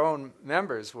 their own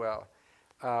members well,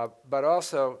 but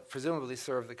also presumably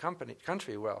serve the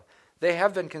country well. They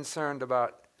have been concerned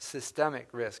about systemic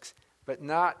risks, but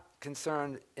not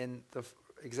concerned in the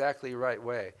exactly right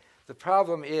way. The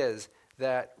problem is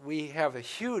that we have a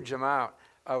huge amount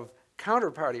of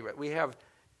counterparty risk. We have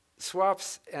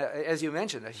swaps, as you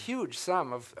mentioned, a huge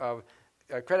sum of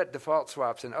credit default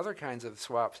swaps and other kinds of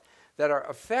swaps that are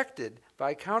affected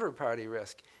by counterparty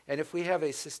risk. And if we have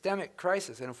a systemic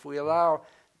crisis, and if we allow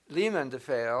Lehman to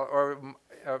fail, or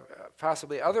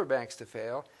possibly other banks to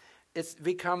fail, it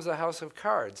becomes a house of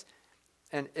cards.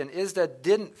 And ISDA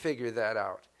didn't figure that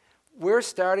out. We're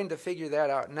starting to figure that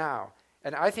out now.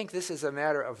 And I think this is a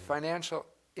matter of financial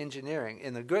engineering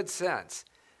in the good sense.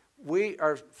 We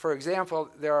are, for example,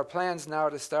 there are plans now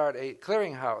to start a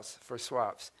clearinghouse for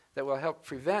swaps that will help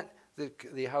prevent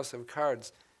the house of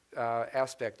cards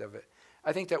aspect of it.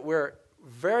 I think that we're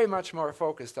very much more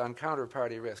focused on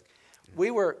counterparty risk.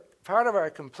 Part of our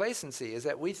complacency is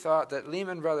that we thought that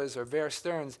Lehman Brothers or Bear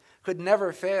Stearns could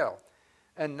never fail.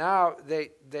 And now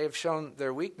they've shown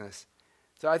their weakness.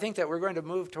 So I think that we're going to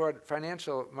move toward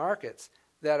financial markets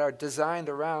that are designed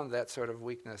around that sort of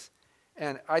weakness.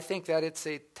 And I think that it's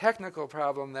a technical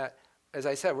problem that, as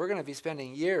I said, we're going to be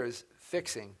spending years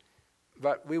fixing.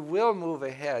 But we will move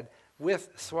ahead with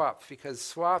swaps, because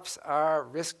swaps are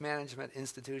risk management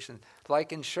institutions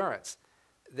like insurance.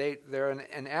 They're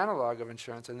an analog of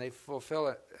insurance, and they fulfill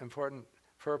an important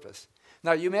purpose.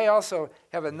 Now, you may also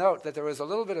have a note that there was a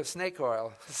little bit of snake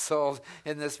oil sold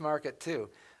in this market, too.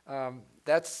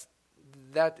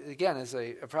 That again, is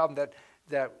a problem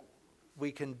that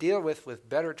we can deal with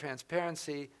better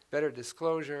transparency, better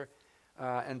disclosure,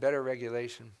 and better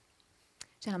regulation.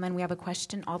 Gentlemen, we have a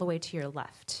question all the way to your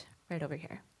left, right over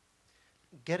here.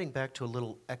 Getting back to a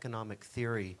little economic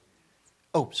theory.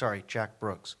 Oh, sorry, Jack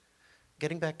Brooks.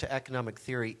 Getting back to economic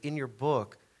theory, in your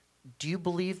book, do you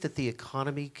believe that the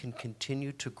economy can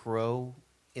continue to grow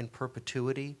in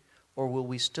perpetuity, or will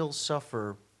we still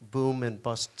suffer boom and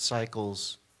bust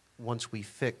cycles once we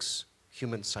fix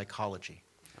human psychology?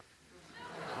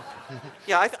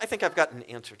 Yeah, I think I've got an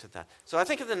answer to that. So I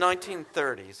think in the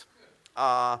 1930s,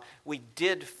 we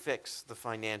did fix the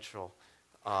financial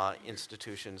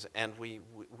institutions, and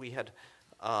we had,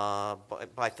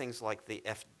 by things like the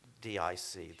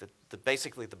FDIC,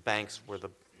 basically the banks were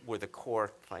the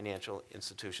core financial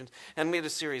institutions, and we had a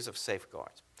series of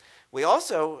safeguards. We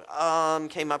also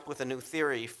came up with a new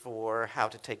theory for how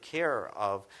to take care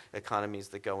of economies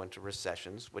that go into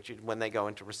recessions, when they go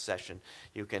into recession,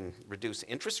 you can reduce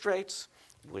interest rates,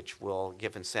 which will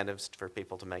give incentives for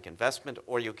people to make investment,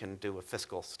 or you can do a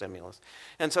fiscal stimulus.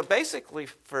 And so basically,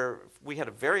 we've had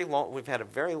a very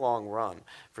long run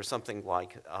for something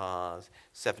like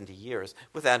 70 years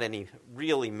without any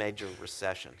really major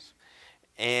recessions.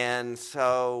 And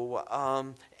so,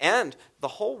 and the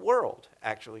whole world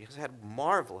actually has had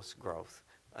marvelous growth.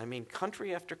 I mean,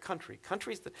 country after country,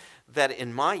 countries that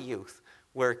in my youth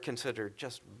were considered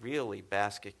just really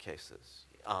basket cases.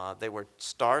 They were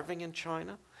starving in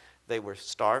China, they were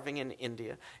starving in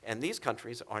India, and these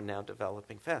countries are now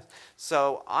developing fast.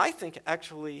 So I think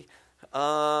actually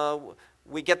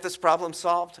we get this problem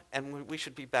solved, and we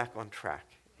should be back on track.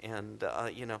 And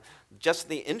just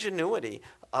the ingenuity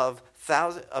of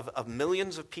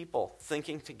millions of people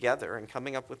thinking together and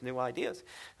coming up with new ideas,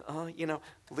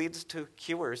 leads to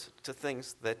cures to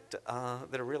things that are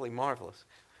really marvelous.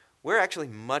 We're actually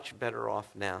much better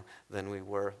off now than we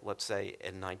were, let's say,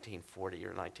 in 1940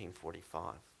 or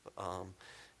 1945.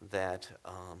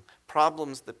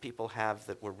 Problems that people have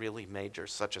that were really major,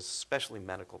 such as especially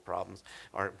medical problems,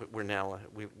 we're now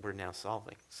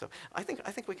solving. So I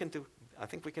think we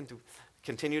can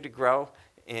continue to grow,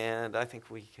 and I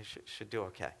think we should do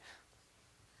okay.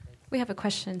 We have a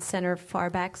question, center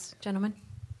far backs, gentlemen.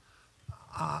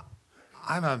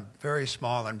 I'm a very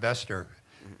small investor,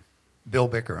 Bill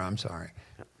Bicker, I'm sorry,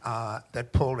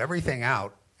 that pulled everything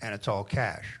out, and it's all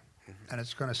cash. And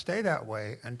it's going to stay that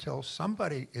way until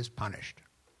somebody is punished.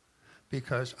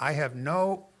 Because I have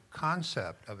no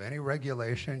concept of any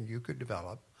regulation you could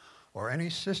develop or any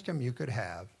system you could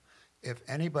have if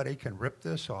anybody can rip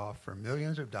this off for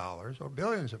millions of dollars or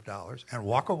billions of dollars and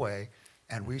walk away,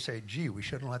 and we say, gee, we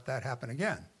shouldn't let that happen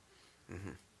again.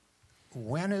 Mm-hmm.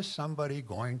 When is somebody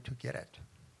going to get it?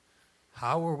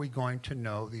 How are we going to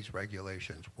know these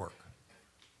regulations work?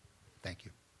 Thank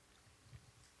you.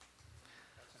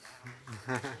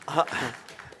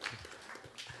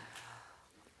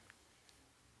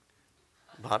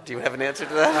 Bob, do you have an answer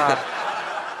to that?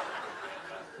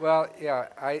 Well,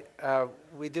 yeah,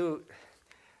 we do.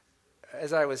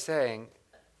 As I was saying,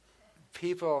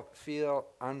 people feel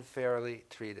unfairly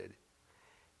treated.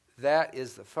 That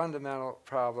is the fundamental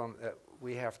problem that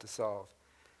we have to solve.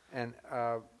 And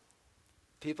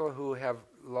people who have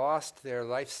lost their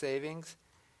life savings,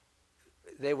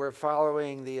 they were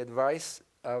following the advice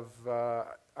of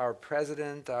our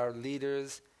president, our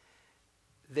leaders.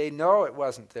 They know it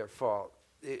wasn't their fault.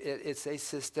 It's a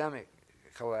systemic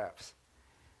collapse.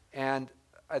 And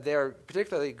they're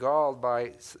particularly galled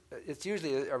by, it's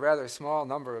usually a rather small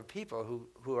number of people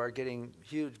who are getting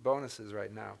huge bonuses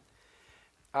right now.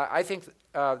 I think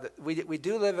we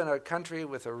do live in a country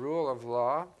with a rule of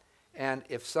law, and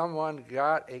if someone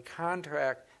got a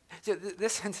contract,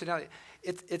 this incidentally,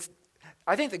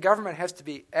 I think the government has to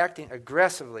be acting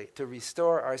aggressively to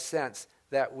restore our sense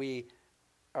that we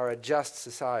are a just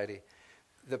society.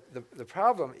 The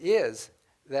problem is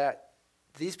that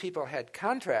these people had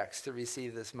contracts to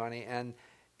receive this money, and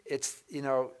it's,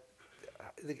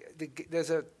 there's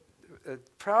a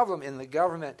problem in the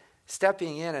government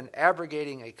stepping in and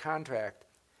abrogating a contract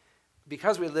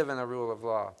because we live in a rule of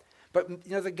law. But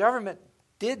the government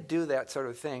did do that sort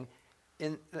of thing.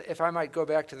 If I might go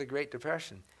back to the Great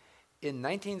Depression, in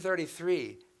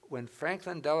 1933, when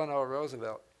Franklin Delano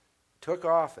Roosevelt took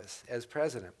office as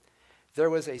president, there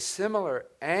was a similar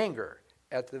anger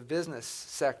at the business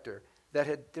sector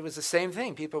it was the same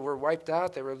thing. People were wiped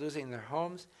out, they were losing their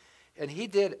homes, and he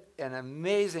did an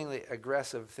amazingly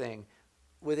aggressive thing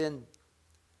within,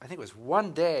 I think it was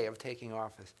 1 day of taking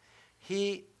office.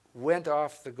 He went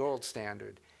off the gold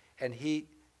standard, and he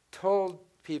told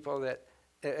people that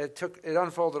it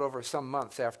unfolded over some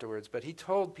months afterwards, but he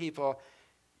told people,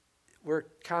 we're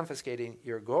confiscating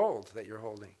your gold that you're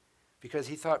holding, because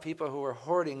he thought people who were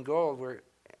hoarding gold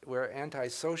were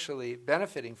anti-socially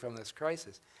benefiting from this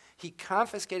crisis. He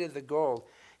confiscated the gold.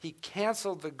 He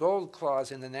canceled the gold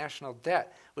clause in the national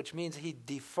debt, which means he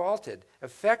defaulted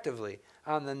effectively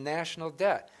on the national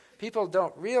debt. People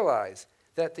don't realize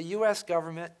that the U.S.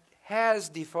 government has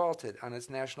defaulted on its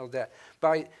national debt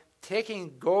by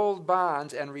taking gold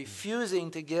bonds and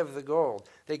refusing to give the gold.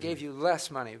 They gave you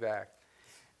less money back.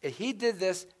 He did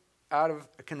this out of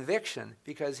a conviction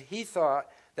because he thought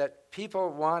that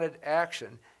people wanted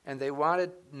action and they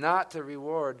wanted not to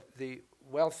reward the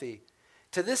wealthy.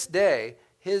 To this day,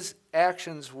 his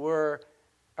actions are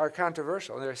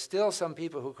controversial. There are still some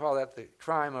people who call that the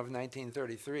crime of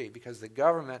 1933 because the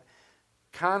government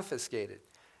confiscated.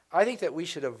 I think that we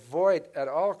should avoid at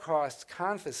all costs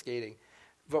confiscating.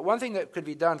 But one thing that could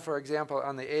be done, for example,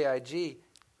 on the AIG,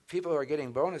 people who are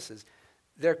getting bonuses,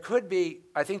 there could be,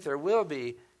 I think there will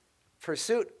be,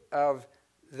 pursuit of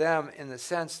them in the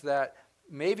sense that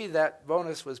maybe that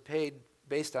bonus was paid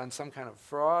based on some kind of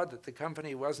fraud, that the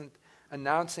company wasn't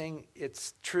announcing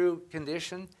its true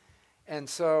condition. And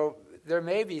so there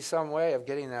may be some way of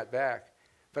getting that back.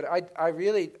 But I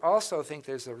really also think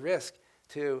there's a risk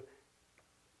to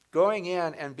going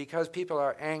in and because people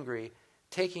are angry,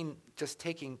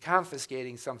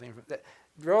 confiscating something.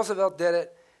 Roosevelt did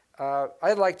it.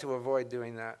 I'd like to avoid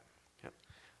doing that.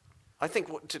 I think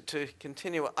to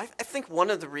continue, I think one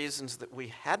of the reasons that we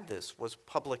had this was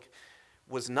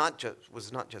not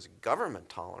just government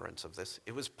tolerance of this,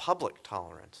 it was public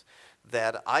tolerance.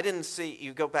 That I didn't see,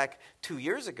 you go back 2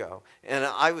 years ago, and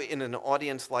in an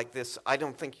audience like this, I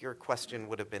don't think your question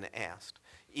would have been asked.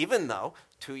 Even though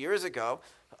 2 years ago,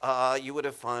 you would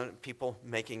have found people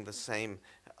making the same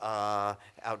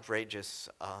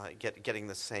getting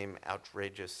the same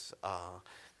outrageous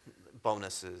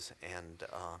bonuses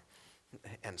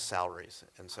and salaries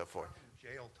and so forth.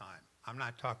 Jail time. I'm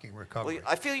not talking recovery. Well,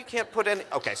 I feel you can't put any.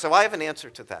 Okay, so I have an answer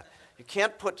to that. You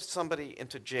can't put somebody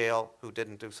into jail who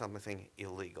didn't do something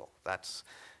illegal. That's,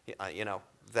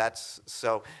 that's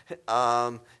so.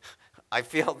 I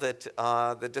feel that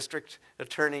the district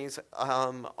attorneys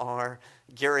are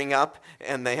gearing up,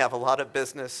 and they have a lot of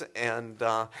business. And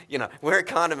we're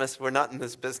economists; we're not in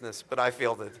this business, but I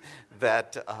feel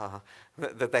that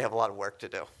they have a lot of work to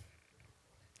do.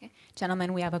 Okay.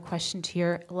 Gentlemen, we have a question to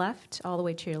your left, all the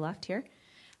way to your left here.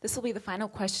 This will be the final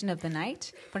question of the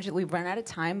night. Unfortunately, we've run out of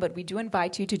time, but we do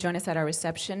invite you to join us at our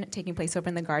reception taking place over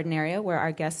in the garden area where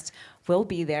our guests will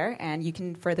be there, and you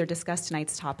can further discuss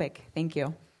tonight's topic. Thank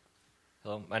you.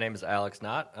 Hello, my name is Alex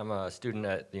Knott. I'm a student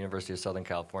at the University of Southern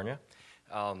California.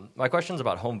 My question is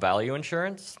about home value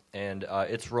insurance and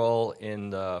its role in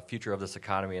the future of this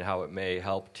economy and how it may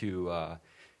help to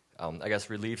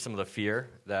relieve some of the fear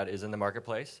that is in the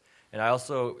marketplace. And I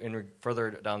also,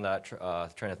 further down that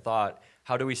train of thought,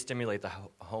 how do we stimulate the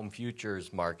home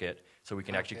futures market so we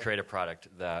can actually create a product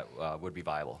that would be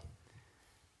viable?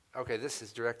 Okay, this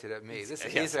is directed at me.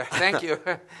 Thank you.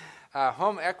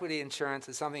 Home equity insurance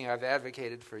is something I've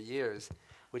advocated for years,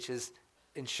 which is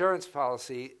insurance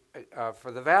policy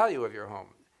for the value of your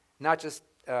home, not just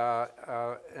the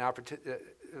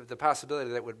possibility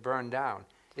that it would burn down.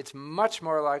 It's much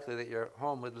more likely that your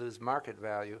home would lose market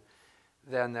value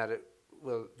than that it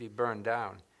will be burned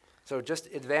down. So just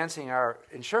advancing our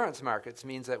insurance markets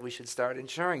means that we should start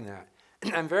insuring that.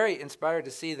 I'm very inspired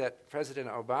to see that President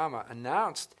Obama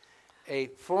announced a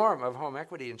form of home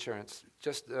equity insurance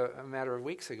just a matter of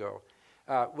weeks ago,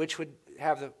 which would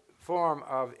have the form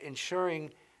of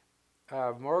insuring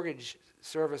mortgage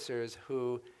servicers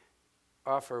who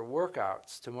offer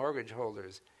workouts to mortgage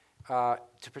holders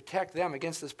to protect them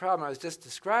against this problem. I was just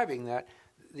describing that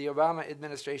the Obama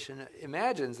administration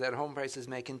imagines that home prices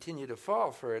may continue to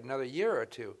fall for another year or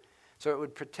two. So it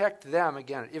would protect them,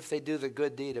 again, if they do the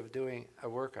good deed of doing a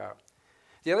workout.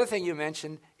 The other thing you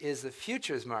mentioned is the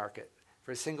futures market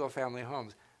for single-family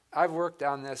homes. I've worked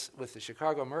on this with the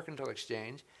Chicago Mercantile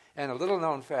Exchange, and a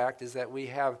little-known fact is that we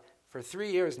have, for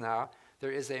 3 years now,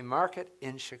 there is a market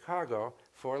in Chicago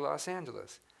for Los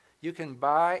Angeles. You can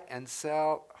buy and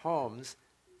sell homes,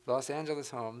 Los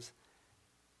Angeles homes,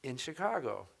 in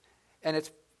Chicago. And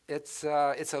it's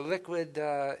a liquid,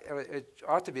 it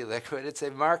ought to be liquid. It's a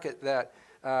market that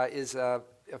is a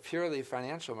purely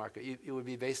financial market. It would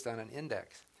be based on an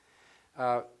index.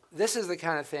 This is the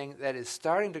kind of thing that is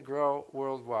starting to grow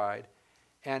worldwide,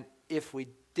 and if we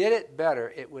did it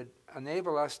better, it would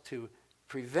enable us to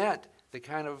prevent the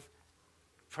kind of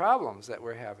problems that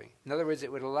we're having. In other words,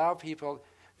 it would allow people,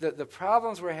 the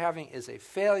problems we're having is a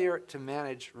failure to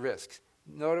manage risks,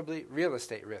 notably real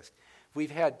estate risk.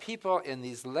 We've had people in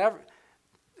these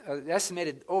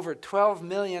estimated over 12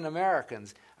 million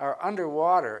Americans are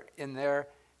underwater in their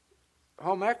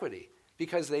home equity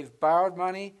because they've borrowed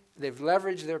money, they've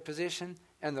leveraged their position,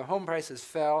 and the home prices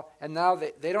fell, and now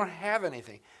they don't have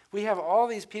anything. We have all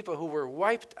these people who were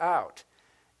wiped out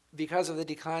because of the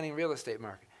declining real estate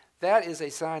market. That is a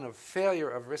sign of failure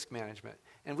of risk management.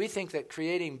 And we think that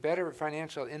creating better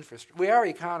financial infrastructure, we are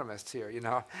economists here, you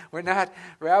know. We're not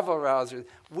rabble-rousers.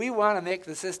 We want to make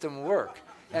the system work.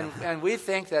 And we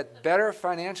think that better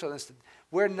financial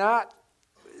we're not,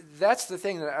 that's the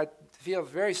thing that I feel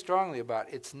very strongly about.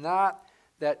 It's not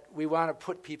that we want to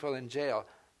put people in jail.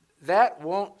 That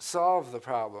won't solve the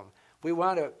problem. We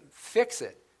want to fix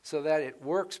it so that it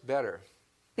works better.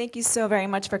 Thank you so very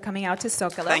much for coming out to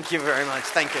Zócalo. Thank you very much.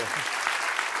 Thank you.